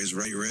hand or his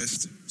right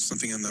wrist.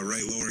 Something on the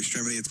right lower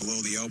extremity. It's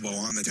below the elbow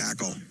on the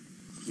tackle.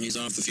 He's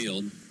off the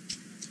field.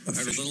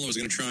 Edward Little was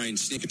going to try and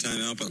sneak a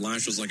timeout, but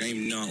Lash was like,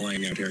 I'm not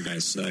laying out here,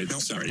 guys.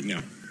 Sorry,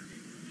 no.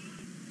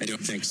 I don't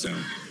think so.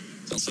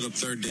 They'll set up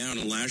 3rd down,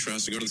 and Lash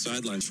has to go to the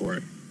sidelines for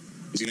it.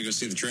 He's going to go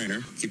see the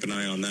trainer. Keep an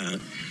eye on that.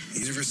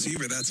 He's a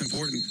receiver. That's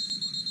important.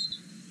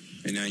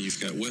 And now you've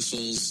got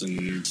whistles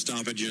and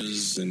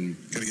stoppages, and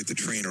got to get the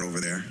trainer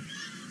over there.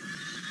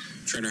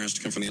 Trainer has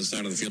to come from the other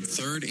side of the field.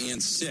 3rd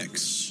and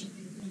 6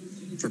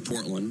 for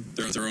Portland.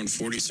 They're at their own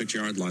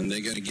 46-yard line.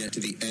 They got to get to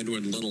the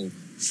Edward Little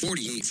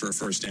 48 for a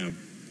first down.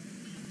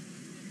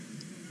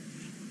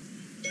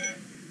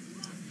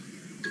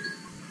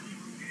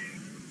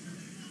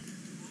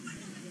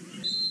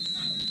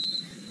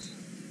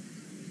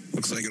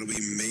 Looks like it'll be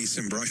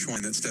Mason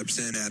Brushwine that steps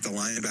in at the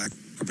linebacker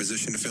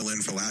position to fill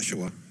in for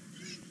Lashua.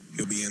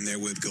 He'll be in there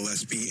with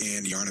Gillespie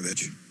and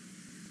Yarnovich.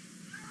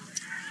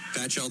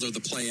 Batchelder, the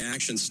play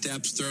action,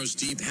 steps, throws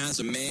deep, has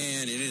a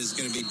man. It is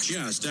going to be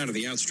just out of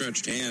the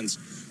outstretched hands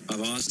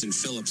of Austin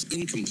Phillips.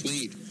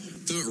 Incomplete.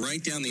 Threw it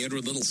right down the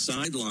Edward Little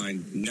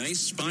sideline. Nice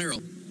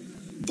spiral.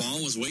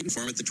 Ball was waiting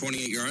for him at the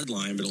 28-yard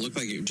line, but it looked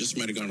like it just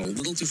might have gone a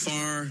little too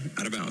far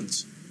out of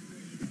bounds.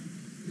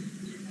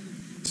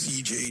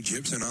 C.J.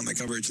 Gibson on the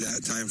coverage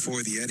that time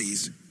for the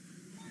Eddies.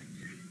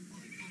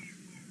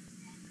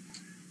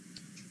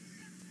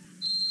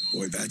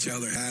 Boy,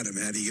 Batchelder had him.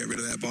 Had he get rid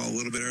of that ball a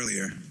little bit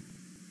earlier.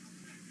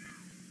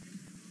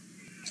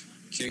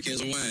 Kick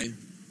is away.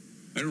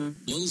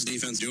 Little's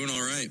defense doing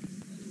all right.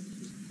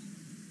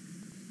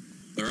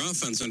 Their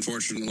offense,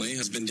 unfortunately,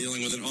 has been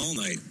dealing with it all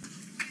night.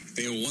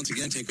 They will once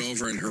again take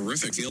over in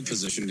horrific field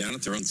position down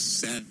at their own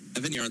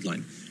 7-yard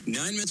line.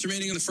 9 minutes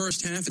remaining in the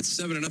first half. It's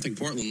 7-0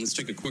 Portland. Let's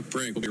take a quick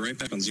break. We'll be right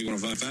back on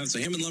Z105.5. It's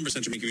the Hammond Lumber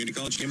Central Community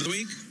College Game of the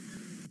Week.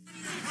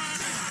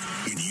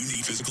 When you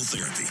need physical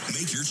therapy,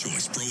 make your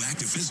choice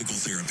Proactive Physical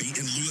Therapy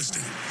in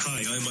Lewiston. Hi,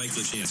 I'm Mike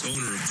LaChance,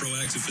 owner of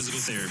Proactive Physical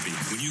Therapy.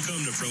 When you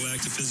come to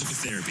Proactive Physical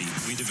Therapy,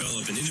 we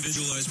develop an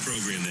individualized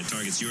program that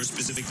targets your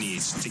specific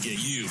needs to get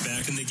you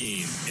back in the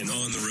game and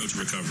on the road to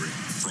recovery.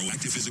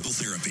 Proactive Physical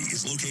Therapy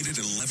is located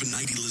at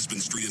 1190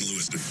 Lisbon Street in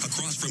Lewiston,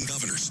 across from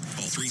Governor's.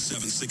 Call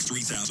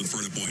 376-3000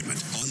 for an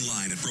appointment.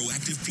 Online at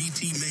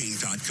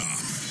proactiveptmaine.com.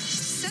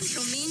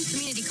 Central Maine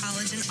Community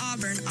College in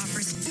Auburn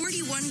offers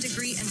 41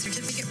 degree and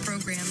certificate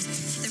programs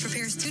that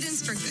prepare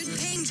students for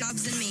good-paying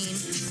jobs in Maine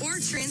or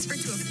transfer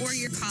to a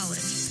 4-year college.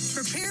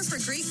 Prepare for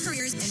great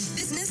careers in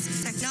business,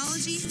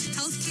 technology,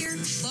 healthcare,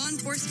 law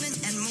enforcement,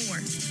 and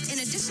more. In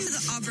addition to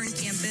the Auburn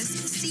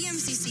campus,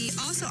 CMCC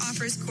also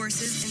offers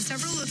courses in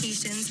several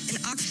locations in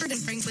Oxford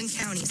and Franklin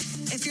counties.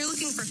 If you're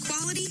looking for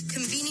quality,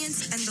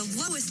 convenience, and the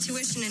lowest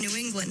tuition in New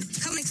England,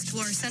 come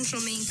explore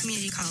Central Maine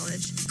Community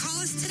College.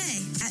 Call us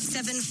today at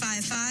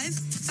 755-5273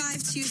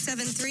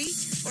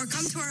 or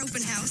come to our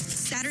open house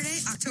Saturday,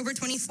 October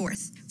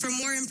 24th. For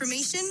more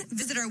information,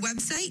 visit our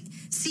website,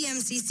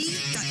 cmcc.edu.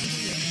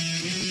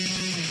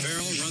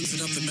 Farrell runs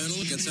it up the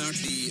middle, gets out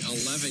to the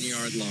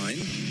 11-yard line.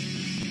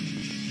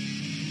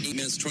 8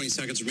 minutes, 20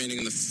 seconds remaining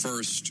in the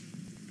first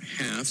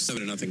half.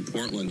 7-0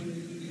 Portland.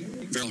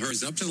 Farrell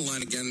hurries up to the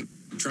line again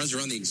tries to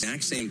run the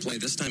exact same play,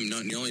 this time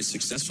not nearly as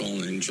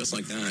successful, and just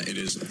like that, it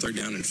is a 3rd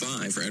down and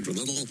 5 for Edward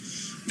Little.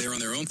 They're on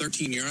their own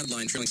 13-yard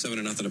line, trailing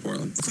 7-0 to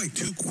Portland. Look like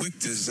 2 quick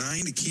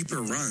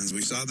design-to-keeper runs.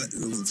 We saw that.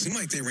 It seemed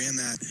like they ran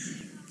that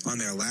on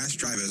their last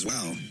drive as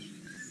well.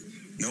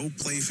 No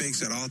play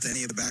fakes at all to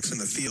any of the backs in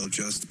the field,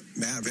 just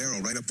Matt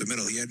Verrill right up the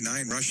middle. He had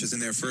 9 rushes in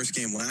their first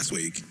game last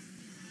week.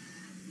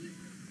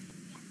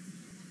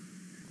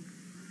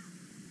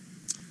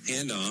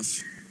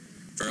 Handoff.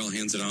 Farrell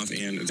hands it off,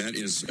 and that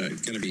is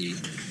going to be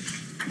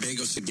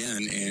Bagos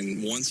again.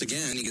 And once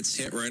again, he gets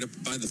hit right up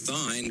by the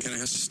thigh and kind of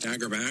has to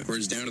stagger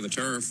backwards down to the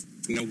turf.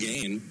 No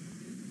gain.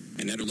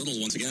 And Edward Little,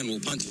 once again, will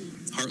punt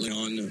Hartley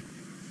on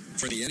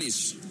for the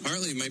Eddies.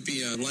 Hartley might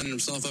be lining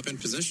himself up in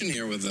position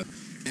here with the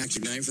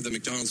active night for the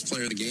McDonald's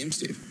player of the game,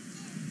 Steve.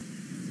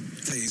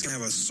 He's going to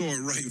have a sore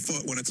right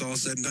foot when it's all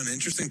said and done.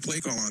 Interesting play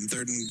call on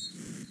 3rd and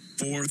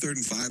 4, 3rd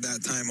and 5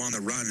 that time on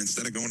the run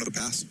instead of going to the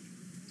pass.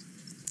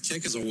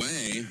 Kick is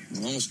away.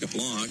 Almost got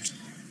blocked.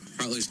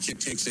 Hartley's kick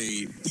takes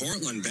a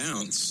Portland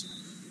bounce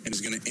and is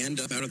going to end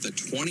up out at the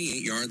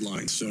 28-yard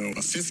line. So a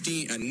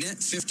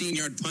net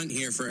 15-yard punt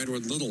here for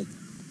Edward Little.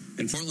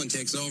 And Portland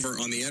takes over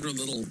on the Edward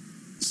Little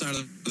side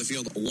of the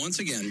field once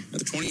again at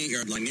the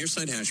 28-yard line, near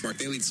side hash mark.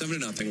 They lead 7-0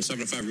 with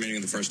 7:05 remaining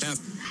in the first half.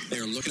 They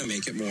are looking to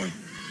make it more.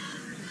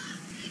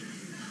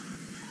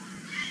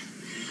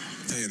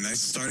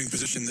 Nice starting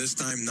position this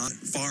time, not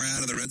far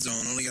out of the red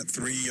zone. Only got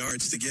 3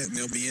 yards to get, and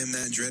they'll be in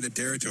that dreaded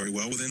territory.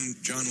 Well within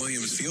John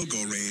Williams' field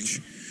goal range.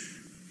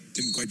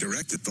 Didn't quite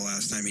direct it the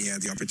last time he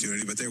had the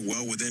opportunity, but they're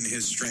well within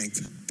his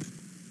strength.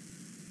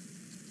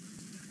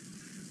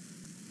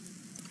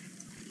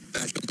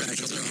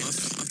 Batchelder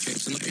off.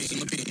 Jason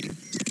Lapine.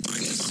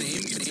 Behind the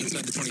seam. Gets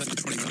inside the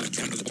 25,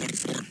 down to the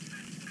 24.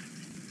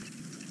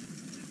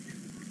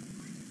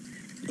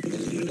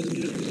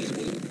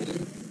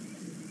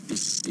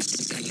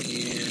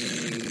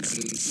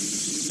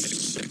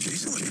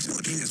 Jason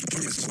Lapine is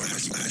more of a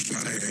splash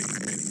guy.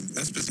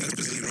 That's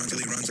because he runs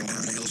down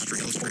the hill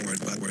straight forward,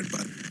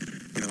 but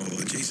you know,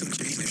 Jason,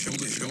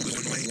 shoulders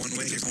one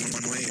way, they're going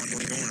one way,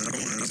 going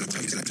another one.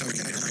 He's a tough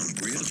guy down,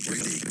 real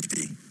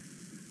 50.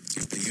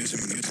 If they use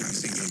him, I'm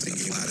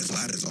thinking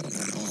flat as all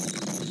at all.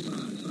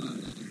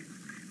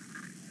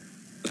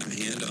 That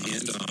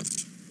handoff.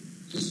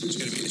 It's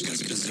going to be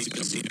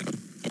Casino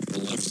over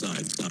the left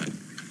side.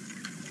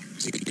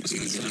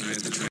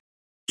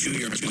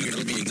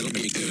 It'll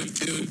be 2.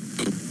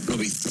 It'll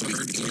be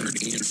 3rd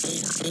and 4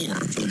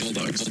 for the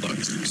Bulldogs.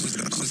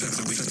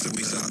 Since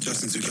we saw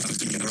Justin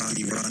Zukoski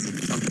run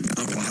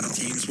up a lot of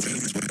teams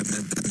with the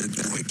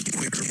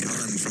quick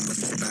run from the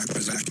fullback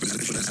position.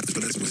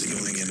 But this was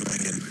healing and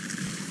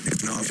if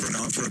not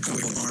for a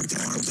quick arm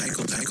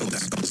tackle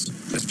tackles,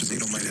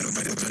 Esposito might have a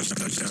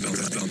touchdown on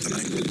that belt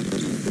tonight.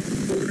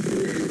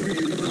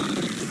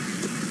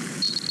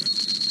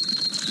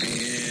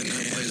 And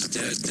that play is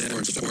dead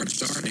forward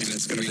start, and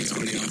it's going to be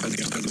on the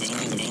offensive side of the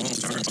ball. The ball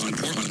starts on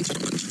Portland.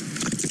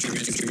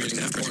 15 minutes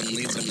after Portland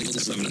leads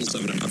 7-0.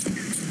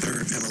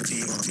 3rd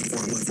penalty on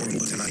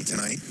Portland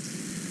tonight.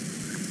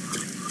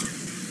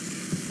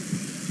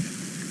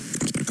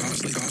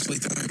 Costly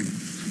time.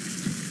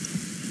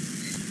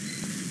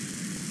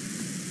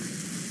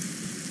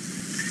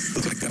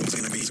 Looks like that was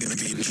going to be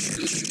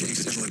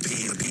Jason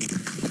Lapine.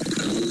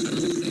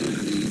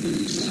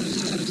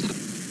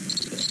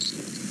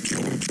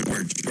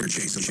 George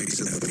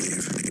Jason, I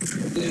believe.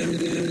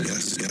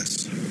 Yes.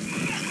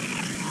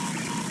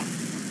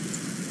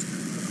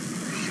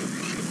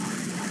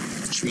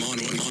 Shimon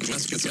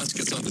West gets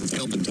off the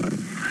field in time.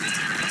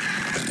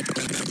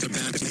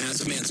 Back to has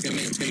a man. It's going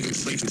to be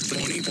complete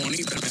 20.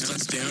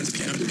 That's down to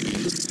the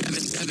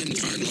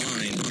 7-yard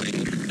line.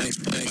 Nice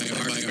play by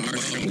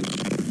Arsham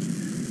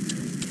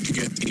to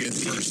get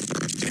first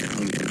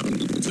down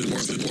to the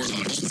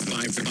Warlocks.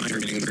 5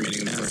 remaining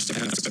in the first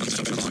half.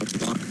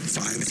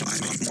 5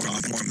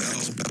 off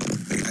Bell.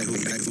 The guy who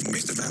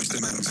missed him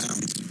out of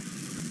bounds.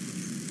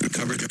 Good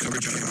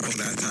coverage on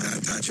that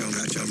time.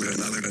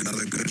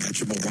 Another good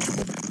catchable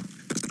ball.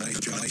 Does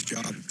a nice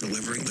job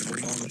delivering the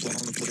ball on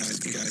the play. Guys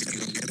can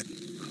go get it.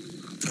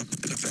 Tough to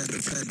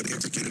defend, but they have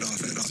to get it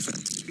off in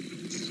offense.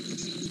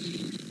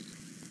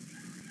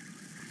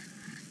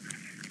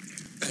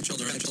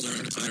 Batchelder under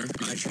center.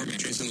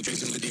 Jason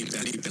the deep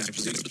back.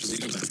 Posito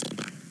back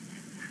fullback.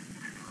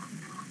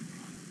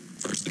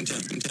 1st and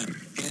 10.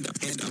 Hand up.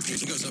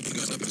 He goes up.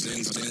 Is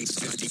inside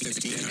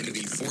 15 out of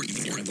the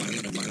 40-yard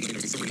line. Line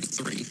of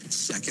 33.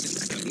 2nd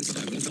and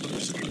 7 for the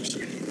Bulldogs.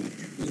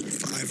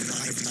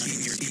 5'9",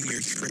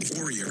 senior straight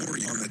warrior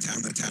on the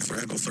tap for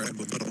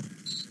Edward Little.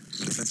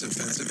 Defensive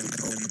and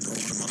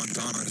Ramon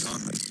Thomas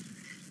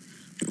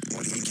doing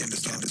what he can to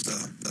stop the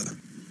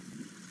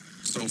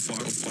so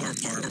far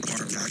apart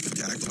attack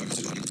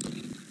dogs.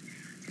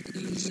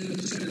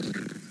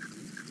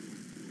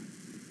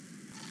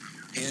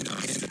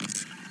 Handoff.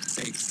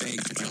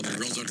 Fake.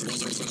 Rolls over to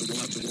the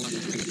left. We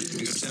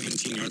go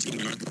 17-yard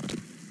line.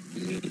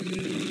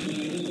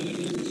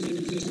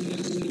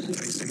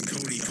 Tyson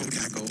Cody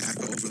tackle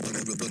over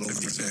Little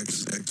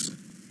 56.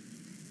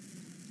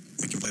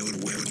 We can play a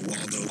little Wales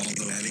wall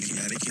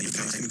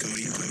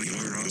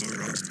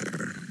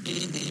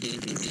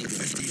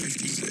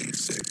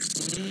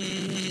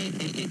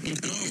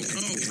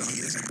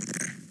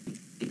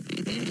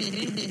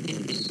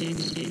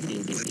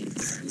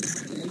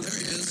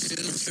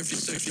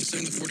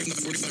 56, the 40, the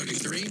 45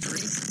 degree.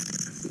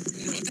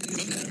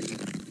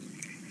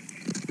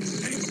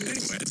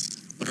 Anyways,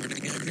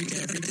 learning every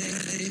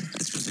day.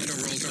 Esposito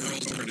rolls over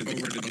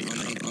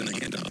on the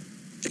handoff.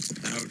 Takes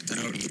out the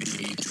 12.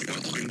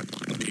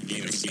 It'll be a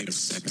gain of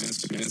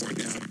 6 minutes. We're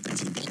down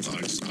for the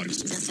Bulldogs.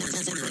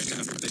 440 right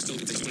now. They still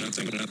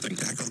nothing.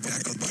 Tackled by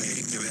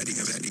Eddie.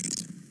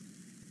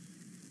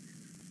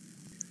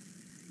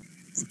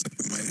 We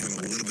might have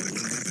a little bit of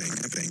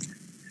cramping.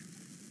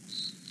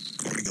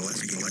 According to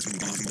Gillespie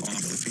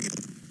off the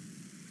field.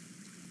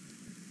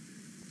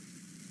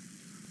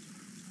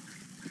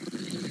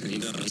 He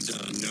does.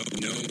 No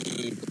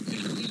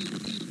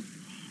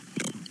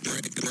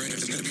break.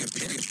 There's going to be a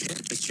pitch.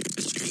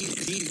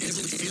 He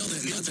isn't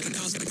fielding. That's going to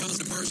cause a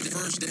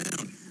first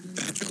down.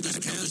 Batchel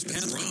just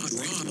passed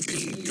Rob.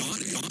 He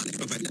got it.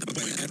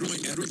 But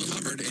Edward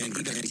covered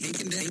and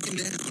taken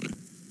down.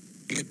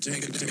 Take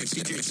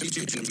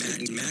CJ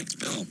and Max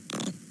Bell.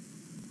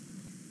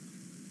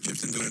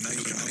 Gibson doing a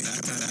nice job.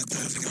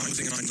 That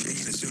closing on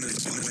Chase as soon as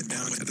the ball went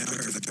down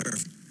to the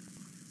turf.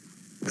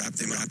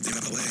 Wrapped him up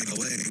the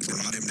legs,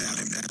 brought him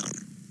down.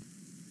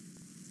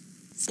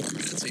 4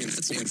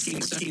 minutes and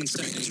 15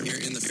 seconds here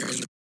in the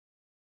first.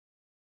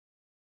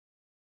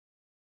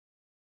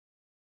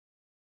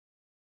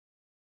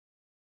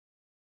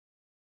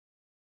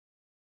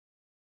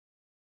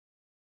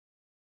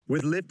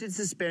 With lifted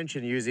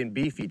suspension using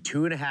beefy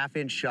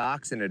 2.5-inch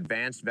shocks and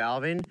advanced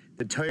valving,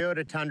 the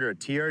Toyota Tundra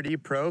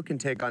TRD Pro can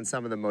take on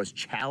some of the most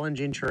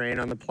challenging terrain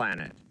on the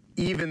planet,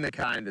 even the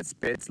kind that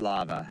spits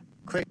lava.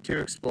 Click to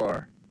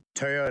explore.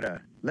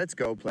 Toyota, let's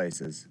go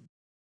places.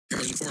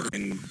 And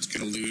it's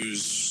going to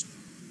lose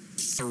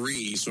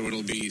 3, so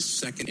it'll be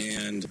 2nd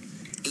and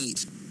 8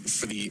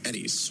 for the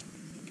Eddies.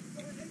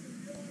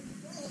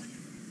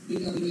 I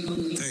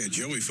tell you,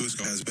 Joey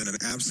Fusco has been an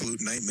absolute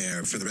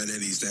nightmare for the Red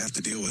Eddies to have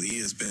to deal with. He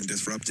has been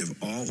disruptive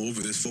all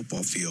over this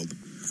football field.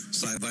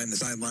 Sideline to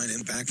sideline, in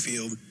the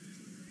backfield.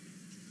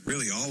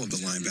 Really all of the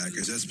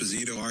linebackers.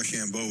 Esposito,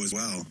 Archambault as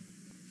well.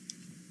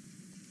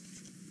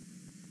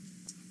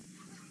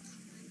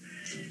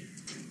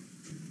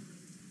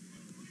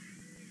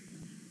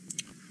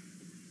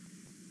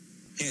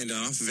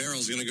 Handoff.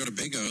 Verril's going to go to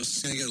Bigos.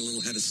 He's going to get a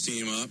little head of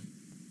steam up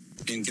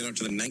and get up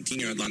to the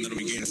 19-yard line. That'll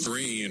be gain of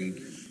 3, and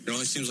it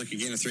only seems like a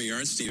gain of 3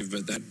 yards, Steve,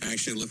 but that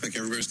actually looked like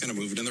everybody's kind of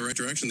moving in the right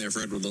direction there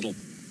for Edward Little.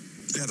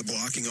 Yeah, the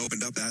blocking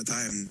opened up that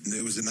time.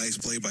 It was a nice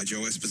play by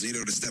Joe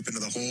Esposito to step into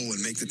the hole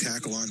and make the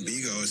tackle on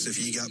Bigos. If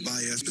he got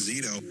by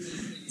Esposito,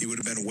 he would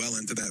have been well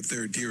into that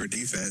third tier of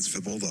defense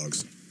for the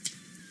Bulldogs.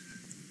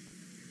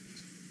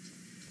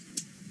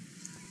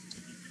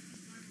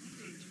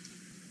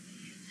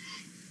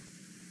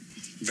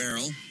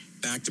 Verrill,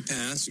 back to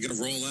pass. He's going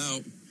to roll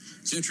out.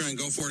 He's going to try and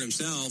go for it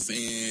himself,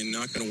 and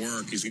not going to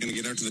work. He's going to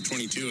get out to the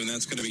 22, and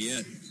that's going to be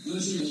it.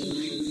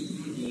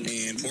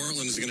 And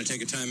Portland is going to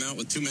take a timeout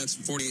with 2 minutes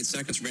and 48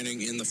 seconds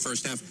remaining in the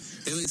first half.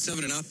 They lead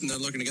 7-0, and they're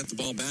looking to get the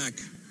ball back.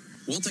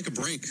 We'll take a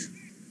break.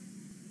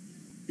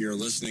 You're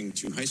listening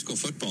to High School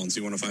Football on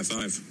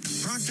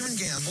Z1055. Procter &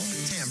 Gamble,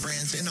 Tam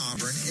Brands in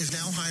Auburn, is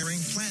now hiring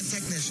plant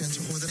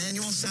technicians with an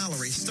annual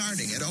salary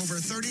starting at over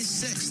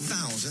 $36,000.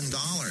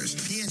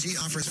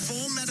 P&G offers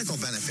full medical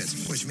benefits,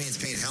 which means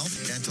paid health,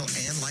 dental,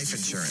 and life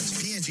insurance.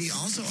 P&G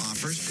also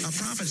offers a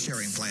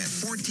profit-sharing plan.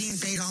 14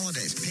 paid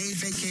holidays,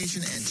 paid vacation,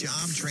 and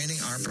job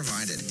training are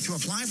provided. To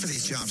apply for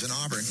these jobs in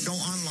Auburn, go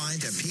online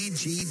to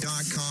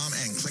pg.com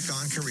and click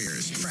on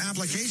careers. For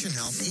application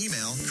help,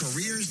 email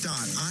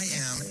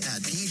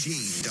careers.im@pg.com.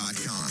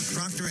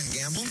 Procter &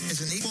 Gamble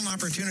is an equal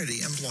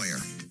opportunity employer.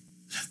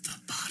 Let the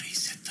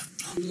bodies hit the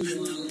floor. Let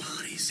the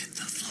bodies hit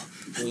the floor.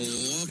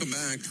 Welcome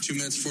back. 2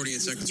 minutes, 48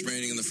 seconds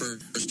remaining in the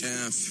first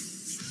half.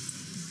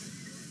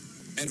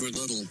 Edward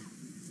Little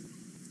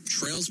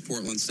trails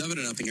Portland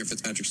 7-0 here at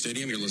Fitzpatrick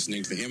Stadium. You're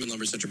listening to the Hammond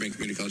Lumber Central Bank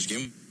Community College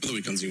game of the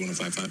week on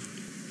Z1055.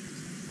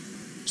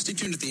 Stay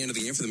tuned at the end of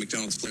the game for the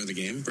McDonald's Player of the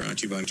Game, brought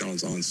to you by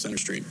McDonald's on Center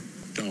Street.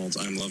 McDonald's,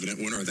 I'm loving it.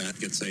 Winner of that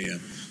gets a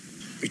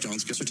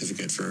McDonald's gift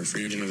certificate for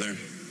your dinner there.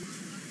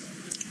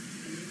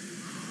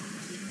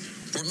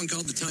 Portland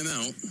called the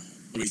timeout.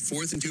 It'll be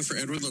 4th and 2 for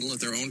Edward Little at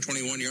their own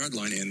 21-yard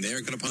line, and they're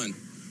going to punt.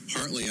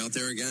 Hartley out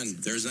there again.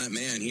 There's that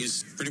man.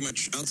 He's pretty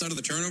much outside of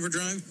the turnover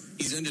drive.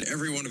 He's ended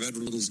every one of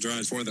Edward Little's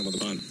drives for them with a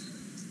punt.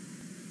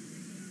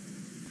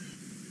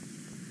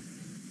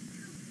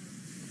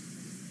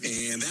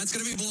 And that's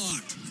going to be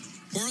blocked.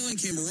 Portland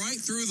came right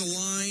through the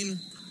line.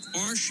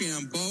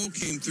 Archambault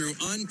came through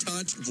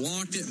untouched,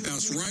 blocked it,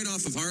 bounced right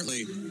off of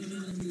Hartley.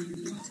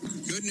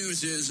 Good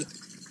news is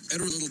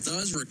Edward Little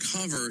does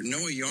recover.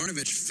 Noah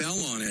Yarnovich fell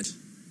on it.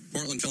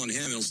 Portland fell on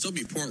him. It'll still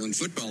be Portland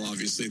football,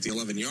 obviously, at the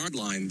 11-yard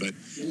line, but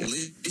at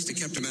least it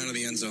kept him out of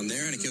the end zone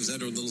there, and it gives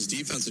Edward Little's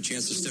defense a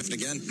chance to stiffen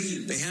again.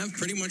 They have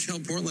pretty much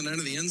held Portland out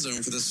of the end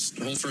zone for this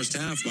whole first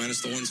half,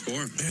 minus the one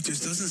score. It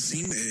just doesn't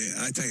seem,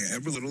 I tell you,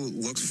 Edward Little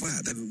looks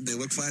flat. They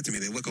look flat to me.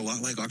 They look a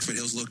lot like Oxford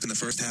Hills looked in the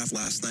first half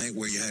last night,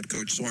 where you had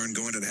Coach Soren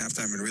going to the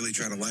halftime and really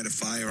try to light a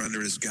fire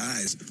under his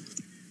guys.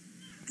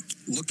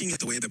 Looking at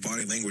the way the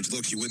body language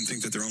looks, you wouldn't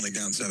think that they're only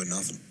down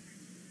 7-0.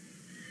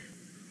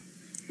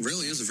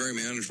 really is a very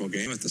manageable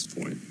game at this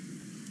point.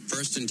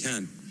 1st and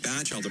 10.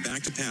 Batchelder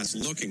back to pass,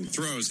 looking,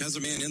 throws, has a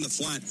man in the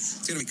flat.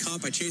 It's going to be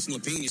caught by Chasen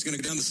Lapine. He's going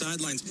to go down the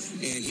sidelines,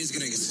 and he's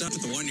going to get stopped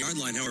at the 1-yard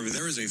line. However,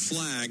 there is a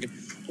flag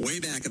way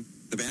back at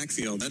the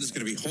backfield. That is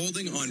going to be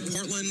holding on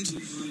Portland,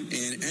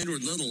 and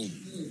Edward Little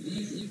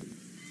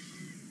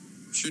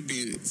should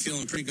be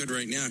feeling pretty good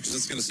right now because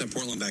it's going to set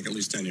Portland back at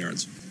least 10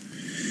 yards.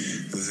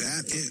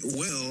 That it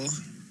will.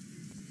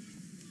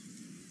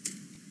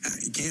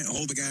 You can't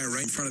hold the guy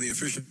right in front of the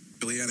official.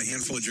 He had a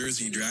handful of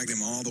jersey. He dragged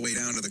him all the way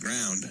down to the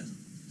ground.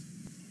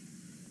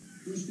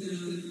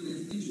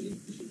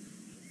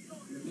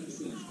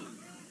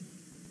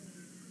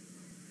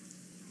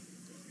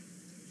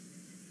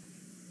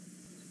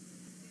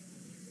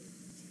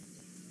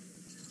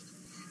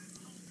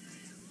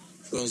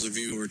 For those of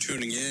you who are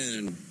tuning in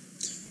and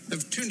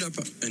have tuned up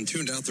and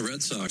tuned out the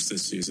Red Sox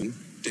this season,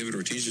 David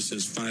Ortiz just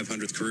his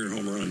 500th career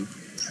home run.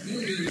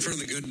 In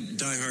front of the good,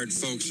 diehard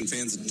folks and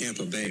fans of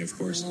Tampa Bay, of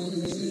course. Oh,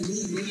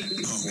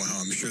 wow.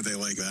 I'm sure they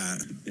like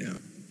that. Yeah.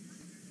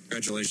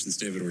 Congratulations,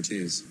 David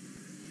Ortiz.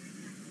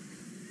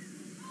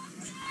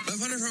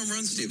 500 home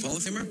runs, Steve. Hall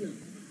of Famer?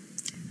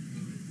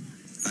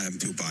 I'm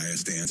too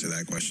biased to answer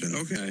that question.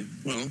 Okay.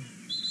 Well,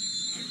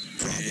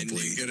 probably. And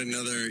you get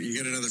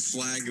another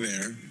flag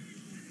there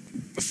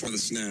before the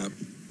snap.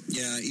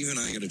 Yeah, even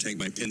I got to take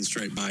my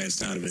pinstripe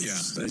bias out of it. Yeah.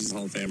 He's a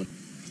Hall of Famer.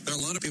 There are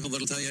a lot of people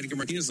that'll tell you Edgar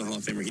Martinez is a Hall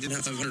of Famer. He didn't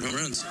have 500 home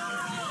runs.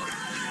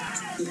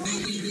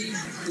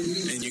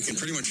 And you can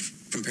pretty much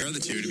compare the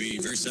two to be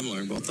very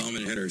similar, both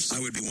dominant hitters. I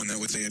would be one that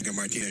would say Edgar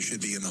Martinez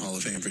should be in the Hall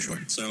of Fame for sure.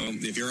 So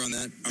if you're on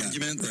that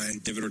argument,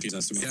 right. David Ortiz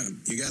has to be. Yeah,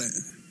 you got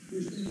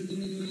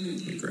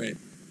it. Great.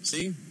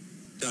 See?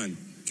 Done.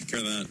 Take care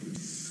of that.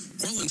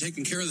 Portland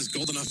taking care of this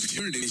golden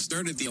opportunity. They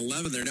started at the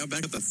 11. They're now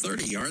back at the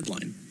 30-yard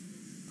line.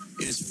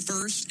 It is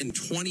 1st and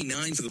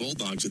 29 for the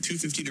Bulldogs with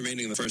 2:15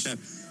 remaining in the first half.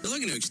 They're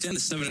looking to extend a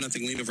 7-0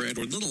 lead over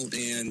Edward Little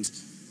and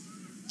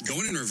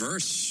going in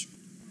reverse.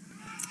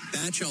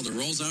 Batchelder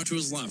rolls out to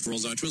his left,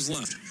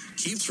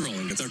 keeps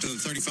rolling, gets up to the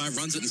 35,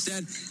 runs it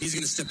instead. He's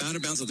going to step out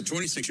of bounds at the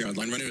 26-yard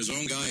line, running his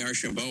own guy,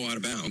 Archambault, out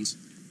of bounds.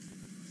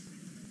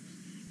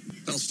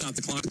 That'll stop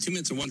the clock. 2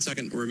 minutes and 1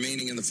 second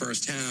remaining in the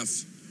first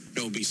half.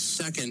 It'll be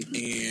 2nd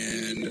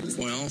and,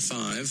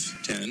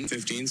 5, 10,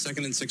 15,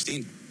 2nd and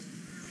 16.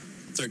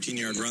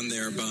 13-yard run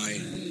there by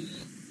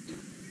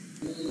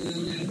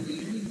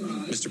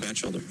Mr.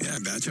 Batchelder. Yeah,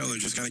 Batchelder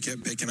just kind of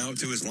kept picking out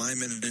to his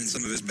linemen and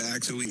some of his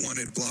backs who he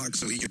wanted blocked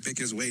so he could pick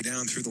his way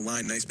down through the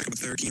line. Nice pick up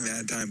 13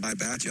 that time by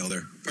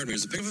Batchelder. Pardon me, it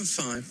was a pick up of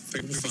 5.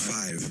 Pick up of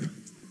 5.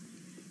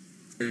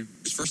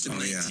 It's 1st and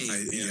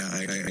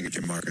 19. I get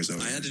your markers over.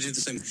 I had to do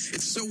the same.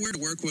 It's so weird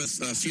to work with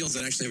fields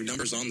that actually have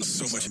numbers on them.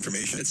 So much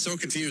information. It's so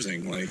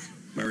confusing. Like,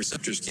 my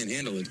receptors can't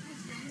handle it.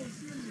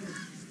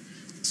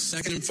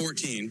 2nd and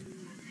 14.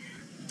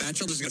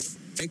 Batchelder's going to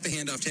fake the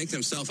handoff, take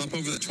himself up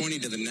over the 20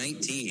 to the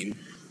 19.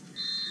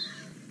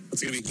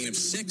 That's going to be a gain of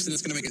 6, and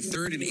it's going to make it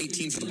 3rd and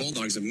 18 for the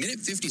Bulldogs.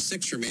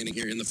 1:56 remaining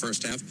here in the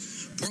first half.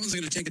 Portland's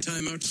going to take a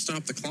timeout to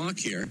stop the clock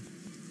here.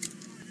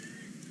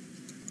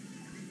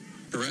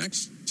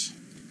 Correct?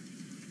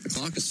 The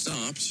clock is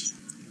stopped.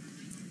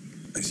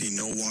 I see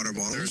no water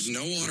bottles. There's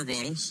no water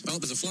bottles. Oh,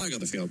 there's a flag on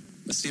the field.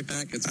 Let's see it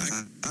back. It's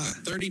back.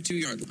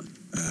 32-yard line.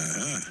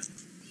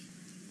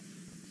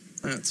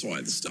 That's why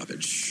the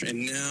stoppage.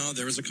 And now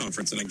there is a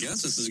conference, and I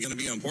guess this is going to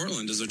be on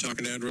Portland as they're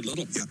talking to Edward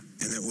Little. Yeah,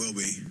 and it will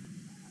be.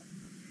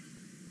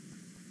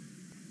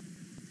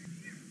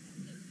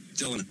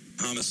 Dylan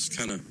Thomas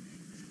kind of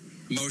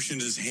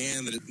motioned his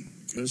hand that it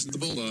goes to the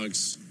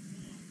Bulldogs.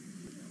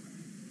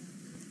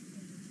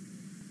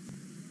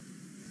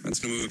 That's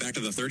going to move it back to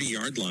the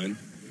 30-yard line.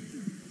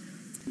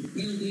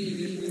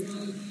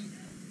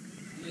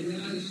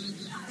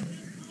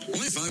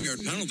 Only a 5-yard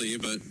penalty,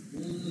 but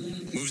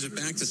moves it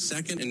back to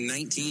 2nd and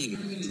 19.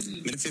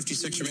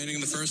 1:56 remaining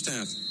in the first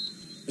half.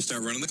 They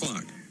start running the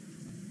clock.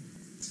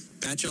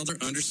 Batchelder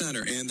under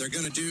center, and they're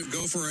going to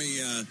go for a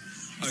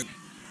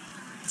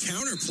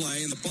counter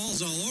play, and the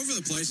ball's all over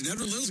the place, and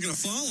Edward Little's going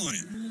to fall on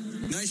it.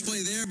 Nice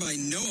play there by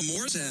Noah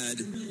Moorshead.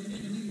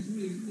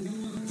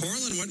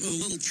 Portland went with a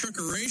little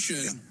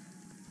trickeration,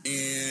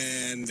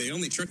 and they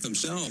only tricked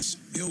themselves.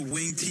 The old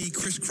wing T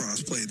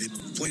crisscross play. The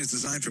play is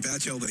designed for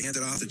Batchelder to hand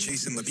it off to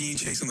Chasen Lapine.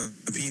 Chasen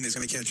Lapine is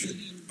going to catch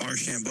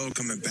Archambault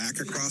coming back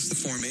across the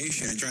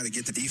formation and try to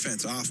get the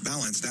defense off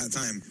balance that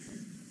time.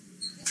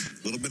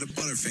 A little bit of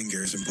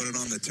butterfingers and put it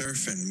on the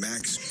turf, and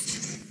Max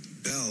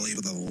Bell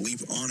able to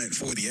leap on it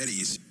for the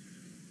Eddies.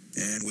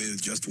 And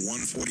with just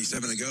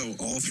 1:47 to go,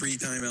 all 3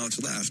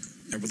 timeouts left,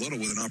 Edward Little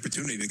with an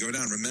opportunity to go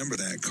down. Remember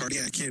that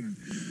cardiac kid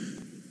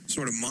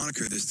sort of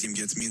moniker this team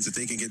gets means that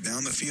they can get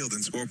down the field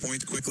and score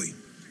points quickly.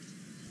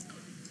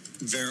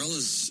 Verrill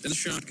is in the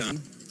shotgun.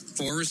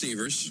 4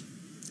 receivers.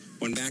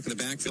 One back in the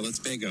backfield. That's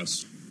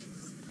Bagos.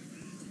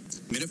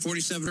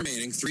 1:47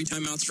 remaining. 3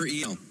 timeouts for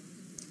EL.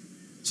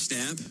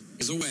 Snap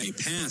is away.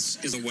 Pass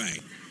is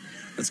away.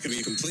 That's going to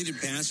be a completed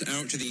pass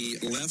out to the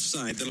left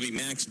side. That'll be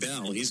Max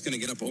Bell. He's going to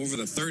get up over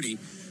the 30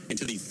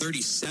 into the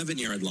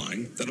 37-yard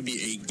line. That'll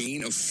be a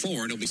gain of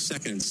 4, and it'll be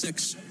 2nd and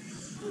 6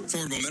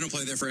 Forward momentum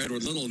play there for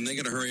Edward Little, and they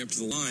got to hurry up to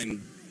the line.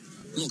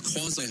 A little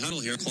quasi-huddle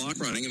here, clock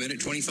running,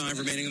 1:25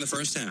 remaining in the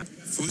first half.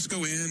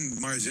 Fusco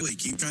and Marzilli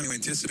keep trying to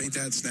anticipate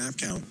that snap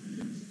count.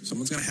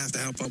 Someone's going to have to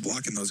help out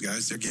blocking those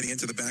guys. They're getting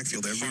into the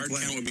backfield every Hard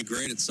play. count would be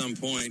great at some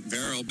point.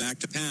 Verrill back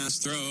to pass,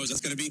 throws.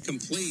 That's going to be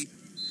complete.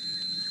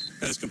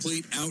 That is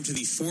complete out to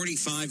the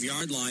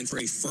 45-yard line for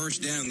a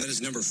first down. That is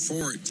number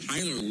 4,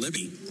 Tyler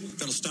Libby.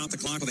 That'll stop the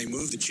clock when they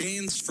move the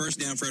chains. First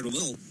down for Edward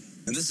Little.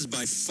 And this is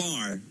by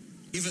far,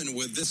 even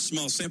with this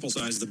small sample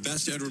size, the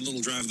best Edward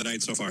Little drive of the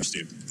night so far,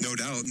 Steve. No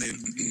doubt. And they're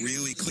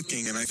really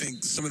clicking. And I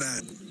think some of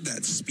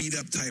that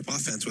speed-up type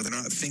offense where they're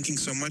not thinking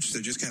so much,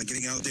 they're just kind of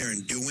getting out there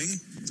and doing,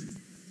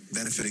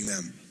 benefiting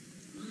them.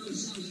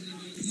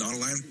 Not a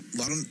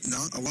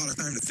lot of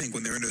time to think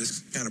when they're under this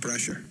kind of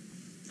pressure.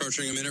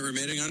 Approaching a minute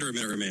remaining, under a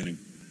minute remaining.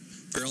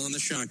 Verrill in the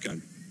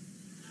shotgun.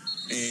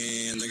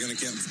 And they're going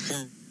to get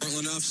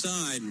Portland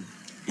offside.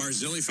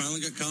 Marzilli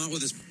finally got caught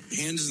with his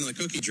hands in the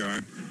cookie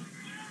jar.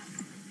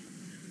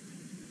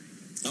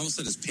 I almost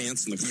said his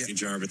pants in the cookie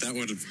jar, but that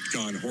would have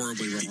gone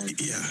horribly wrong.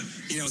 Yeah.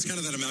 You know, it's kind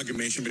of that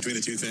amalgamation between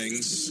the two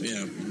things.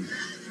 Yeah.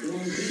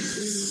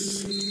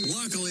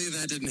 Luckily,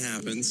 that didn't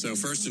happen. So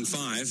 1st and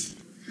 5.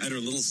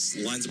 Edward Little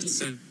lines up at the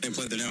same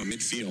play. They're now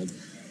midfield.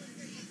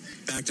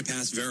 Back to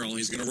pass Verrill.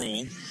 He's going to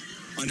roll.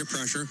 Under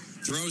pressure.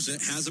 Throws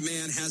it. Has a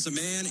man.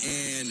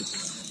 And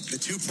the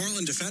two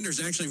Portland defenders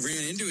actually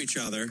ran into each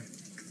other.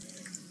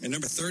 And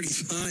number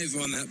 35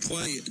 on that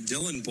play,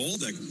 Dylan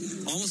Bolduc,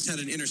 almost had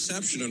an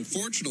interception.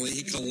 Unfortunately,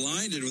 he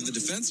collided with the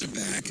defensive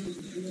back. I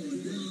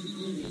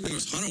think it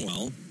was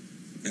Hunnewell.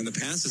 And the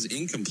pass is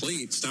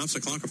incomplete. Stops the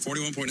clock at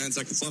 41.9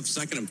 seconds left.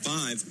 2nd and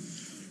 5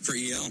 for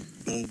EL.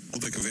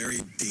 Bolduc, a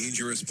very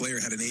dangerous player,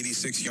 had an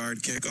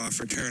 86-yard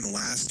kickoff return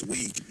last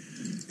week.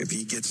 If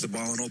he gets the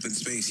ball in open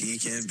space, he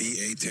can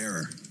be a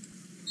terror.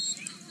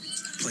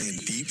 Playing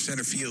deep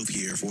center field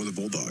here for the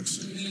Bulldogs.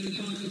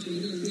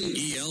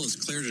 EL has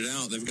cleared it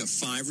out. They've got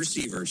 5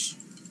 receivers.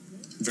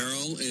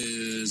 Verrill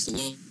is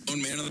the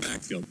lone man on the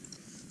backfield.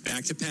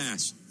 Back to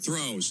pass.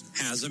 Throws.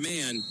 Has a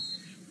man.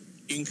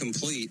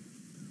 Incomplete.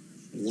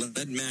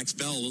 Led Max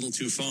Bell a little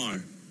too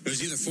far. It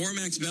was either for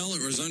Max Bell or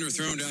it was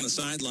underthrown down the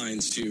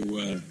sidelines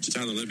to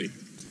Tyler Libby.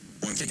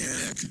 Once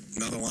again,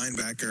 another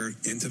linebacker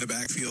into the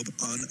backfield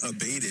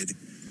unabated.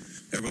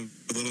 Edward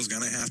Little's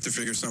going to have to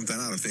figure something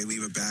out. If they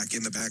leave it back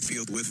in the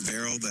backfield with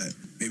Verrill, that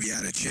maybe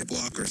add a chip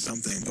block or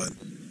something, but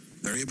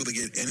they're able to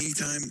get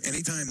anytime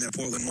that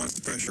Portland wants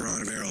the pressure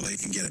on Verrill, they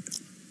can get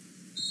it.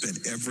 Been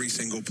every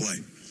single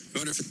play. I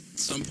wonder if at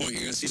some point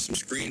you're going to see some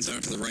screens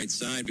out to the right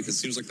side because it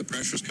seems like the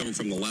pressure's coming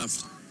from the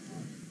left.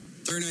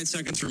 39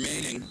 seconds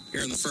remaining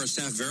here in the first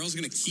half. Verrill's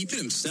going to keep it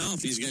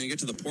himself. He's going to get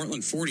to the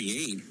Portland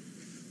 48.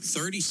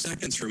 30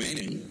 seconds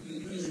remaining.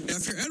 Now,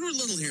 if you're Edward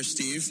Little here,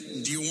 Steve,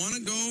 do you want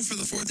to go for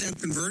the 4th down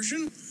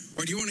conversion,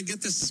 or do you want to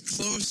get this as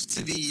close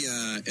to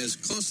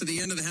the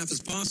end of the half as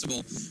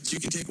possible so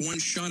you can take one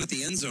shot at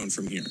the end zone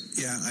from here?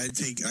 Yeah,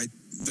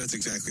 that's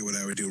exactly what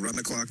I would do. Run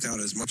the clock down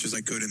as much as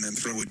I could and then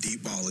throw a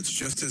deep ball. It's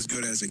just as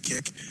good as a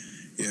kick.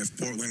 If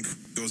Portland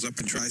goes up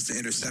and tries to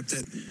intercept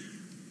it,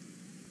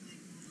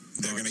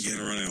 they're going to get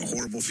a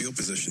horrible field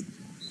position.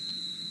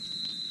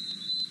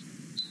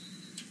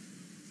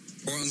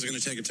 Portland's going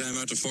to take a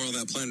timeout to foil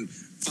that plan.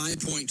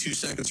 5.2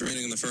 seconds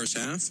remaining in the first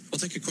half. We'll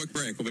take a quick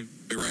break. We'll be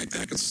right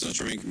back. It's the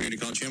Central Maine Community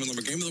College Hammond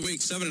Lumber Game of the Week.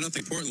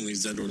 7-0 Portland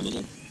leads Edward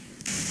Little.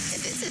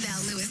 If it's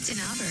about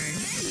Lewiston, Auburn,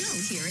 you'll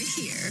hear it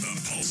here. The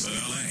Pulse of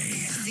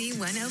LA.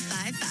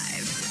 Z1055.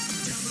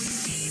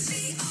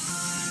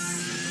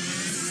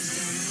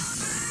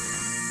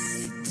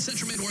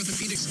 Central Maine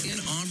Orthopedics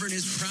in Auburn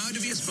is proud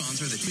to be a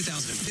sponsor of the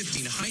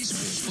 2015 high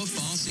school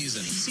football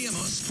season.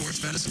 CMO's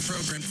sports medicine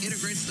program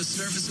integrates the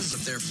services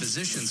of their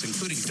physicians,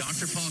 including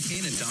Dr. Paul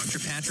Kane and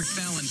Dr. Patrick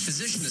Fallon,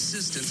 physician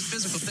assistants,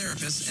 physical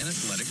therapists, and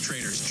athletic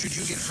trainers. Should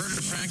you get hurt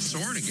at a practice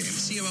or in a game,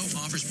 CMO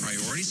offers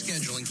priority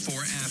scheduling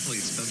for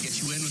athletes. They'll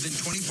get you in within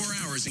 24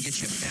 hours and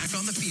get you back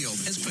on the field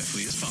as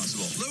quickly as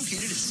possible.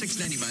 Located at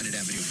 690 Minot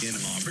Avenue in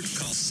Auburn,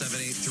 call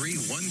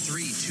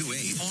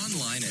 783-1328.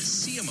 Online at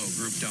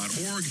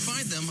cmogroup.org.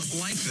 Find them,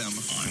 like them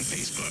on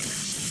Facebook.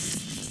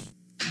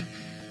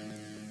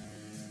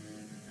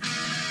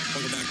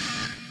 Welcome back.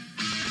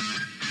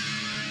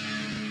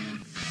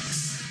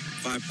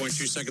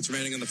 5.2 seconds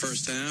remaining in the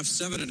first half.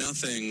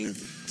 7-0.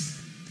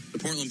 The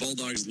Portland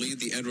Bulldogs lead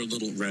the Edward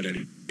Little Red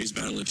Eddie's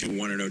battle of 2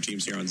 1-0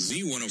 teams here on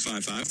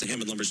Z1055, the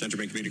Hammond Lumber Central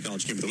Maine Community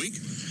College Game of the Week.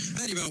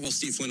 Well,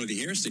 Steve Flynn with you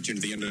here. Stay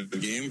tuned to the end of the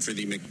game for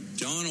the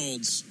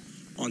McDonald's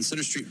on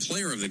Center Street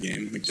Player of the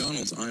Game.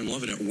 McDonald's, I'm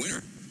loving it,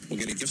 winner. We'll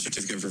get a gift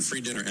certificate for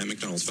free dinner at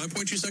McDonald's.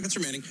 5.2 seconds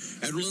remaining.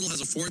 Edward Little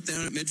has a 4th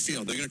down at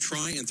midfield. They're going to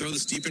try and throw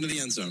this deep into the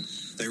end zone.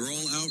 They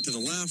roll out to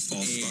the left,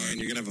 and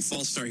you're going to have a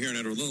false start here on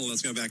Edward Little.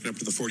 That's going to back it up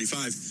to the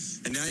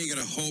 45. And now you got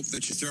to hope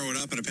that you throw it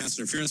up and a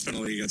pass interference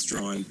penalty gets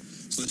drawn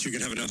so that you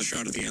can have another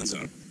shot at the end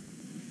zone.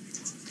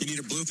 You need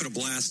a bloop and a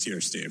blast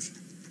here, Steve.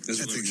 That's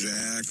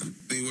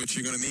exactly what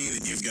you're going to need.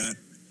 And you've got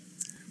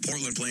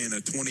Portland playing a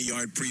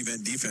 20-yard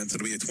prevent defense.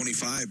 It'll be a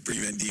 25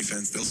 prevent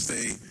defense. They'll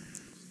stay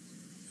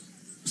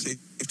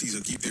safeties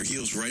will keep their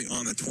heels right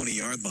on the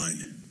 20-yard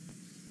line.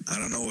 I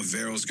don't know if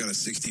Vero's got a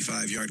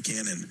 65-yard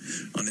cannon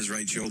on his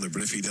right shoulder,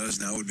 but if he does,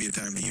 now would be a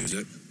time to use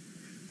it.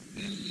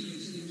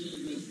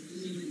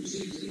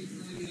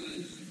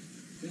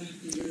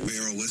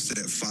 Vero listed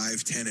at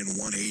 5'10" and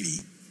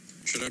 180.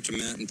 Shout out to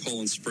Matt in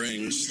Poland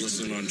Springs,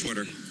 listening on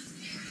Twitter.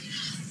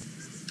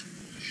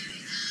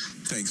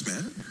 Thanks,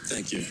 Matt.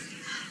 Thank you.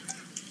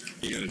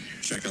 You got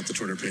to check out the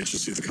Twitter page to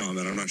see the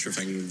comment. I'm not sure if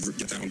I can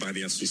get that one by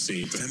the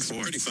FCC, but it's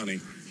pretty funny.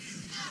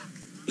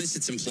 At least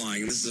it's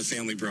implying this is a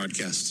family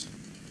broadcast.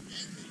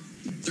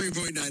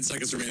 3.9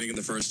 seconds remaining in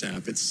the first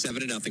half. It's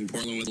 7-0.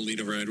 Portland with a lead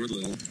over Edward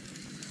Little.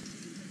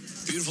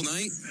 Beautiful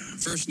night.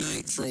 First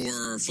night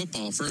for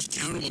football. First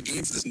countable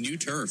game for this new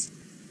turf.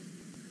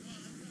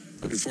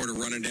 Looking forward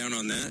to running down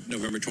on that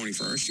November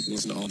 21st. You can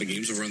listen to all the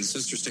games over on the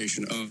sister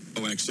station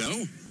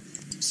OXO.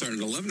 Starting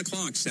at 11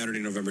 o'clock Saturday,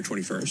 November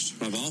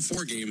 21st. We'll have all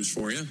 4 games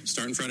for you,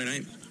 starting Friday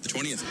night, the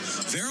 20th.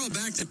 Vero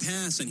back to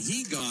pass, and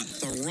he got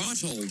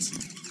throttled.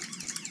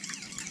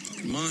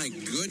 My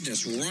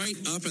goodness, right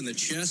up in the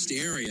chest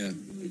area.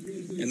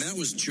 And that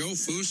was Joe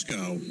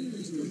Fusco,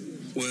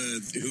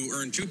 who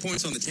earned 2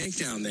 points on the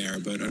takedown there.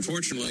 But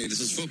unfortunately, this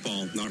is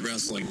football, not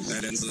wrestling.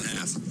 That ends the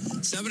half.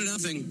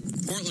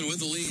 7-0, Portland with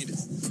the lead.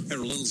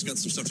 Edward Little's got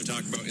some stuff to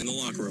talk about in the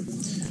locker room.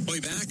 We'll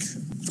be back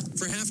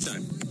for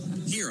halftime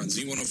here on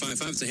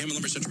Z1055. It's the Hammond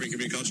Lumber Central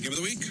Community College Game of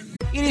the Week.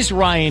 It is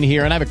Ryan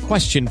here, and I have a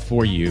question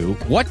for you.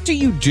 What do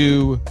you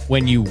do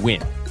when you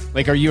win?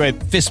 Like, are you a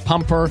fist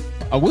pumper,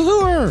 a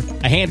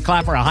woohooer, a hand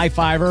clapper, a high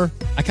fiver?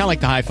 I kind of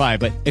like the high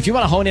five, but if you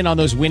want to hone in on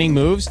those winning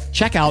moves,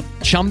 check out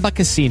Chumba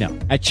Casino.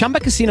 At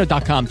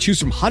ChumbaCasino.com, choose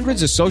from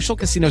hundreds of social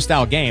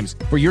casino-style games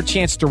for your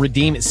chance to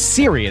redeem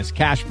serious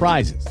cash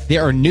prizes.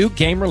 There are new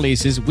game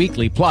releases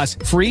weekly, plus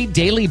free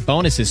daily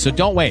bonuses. So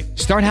don't wait.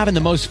 Start having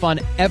the most fun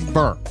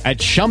ever at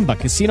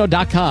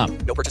ChumbaCasino.com.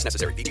 No purchase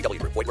necessary. VGW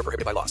Group. Void where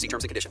prohibited by law. See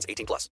terms and conditions. 18+.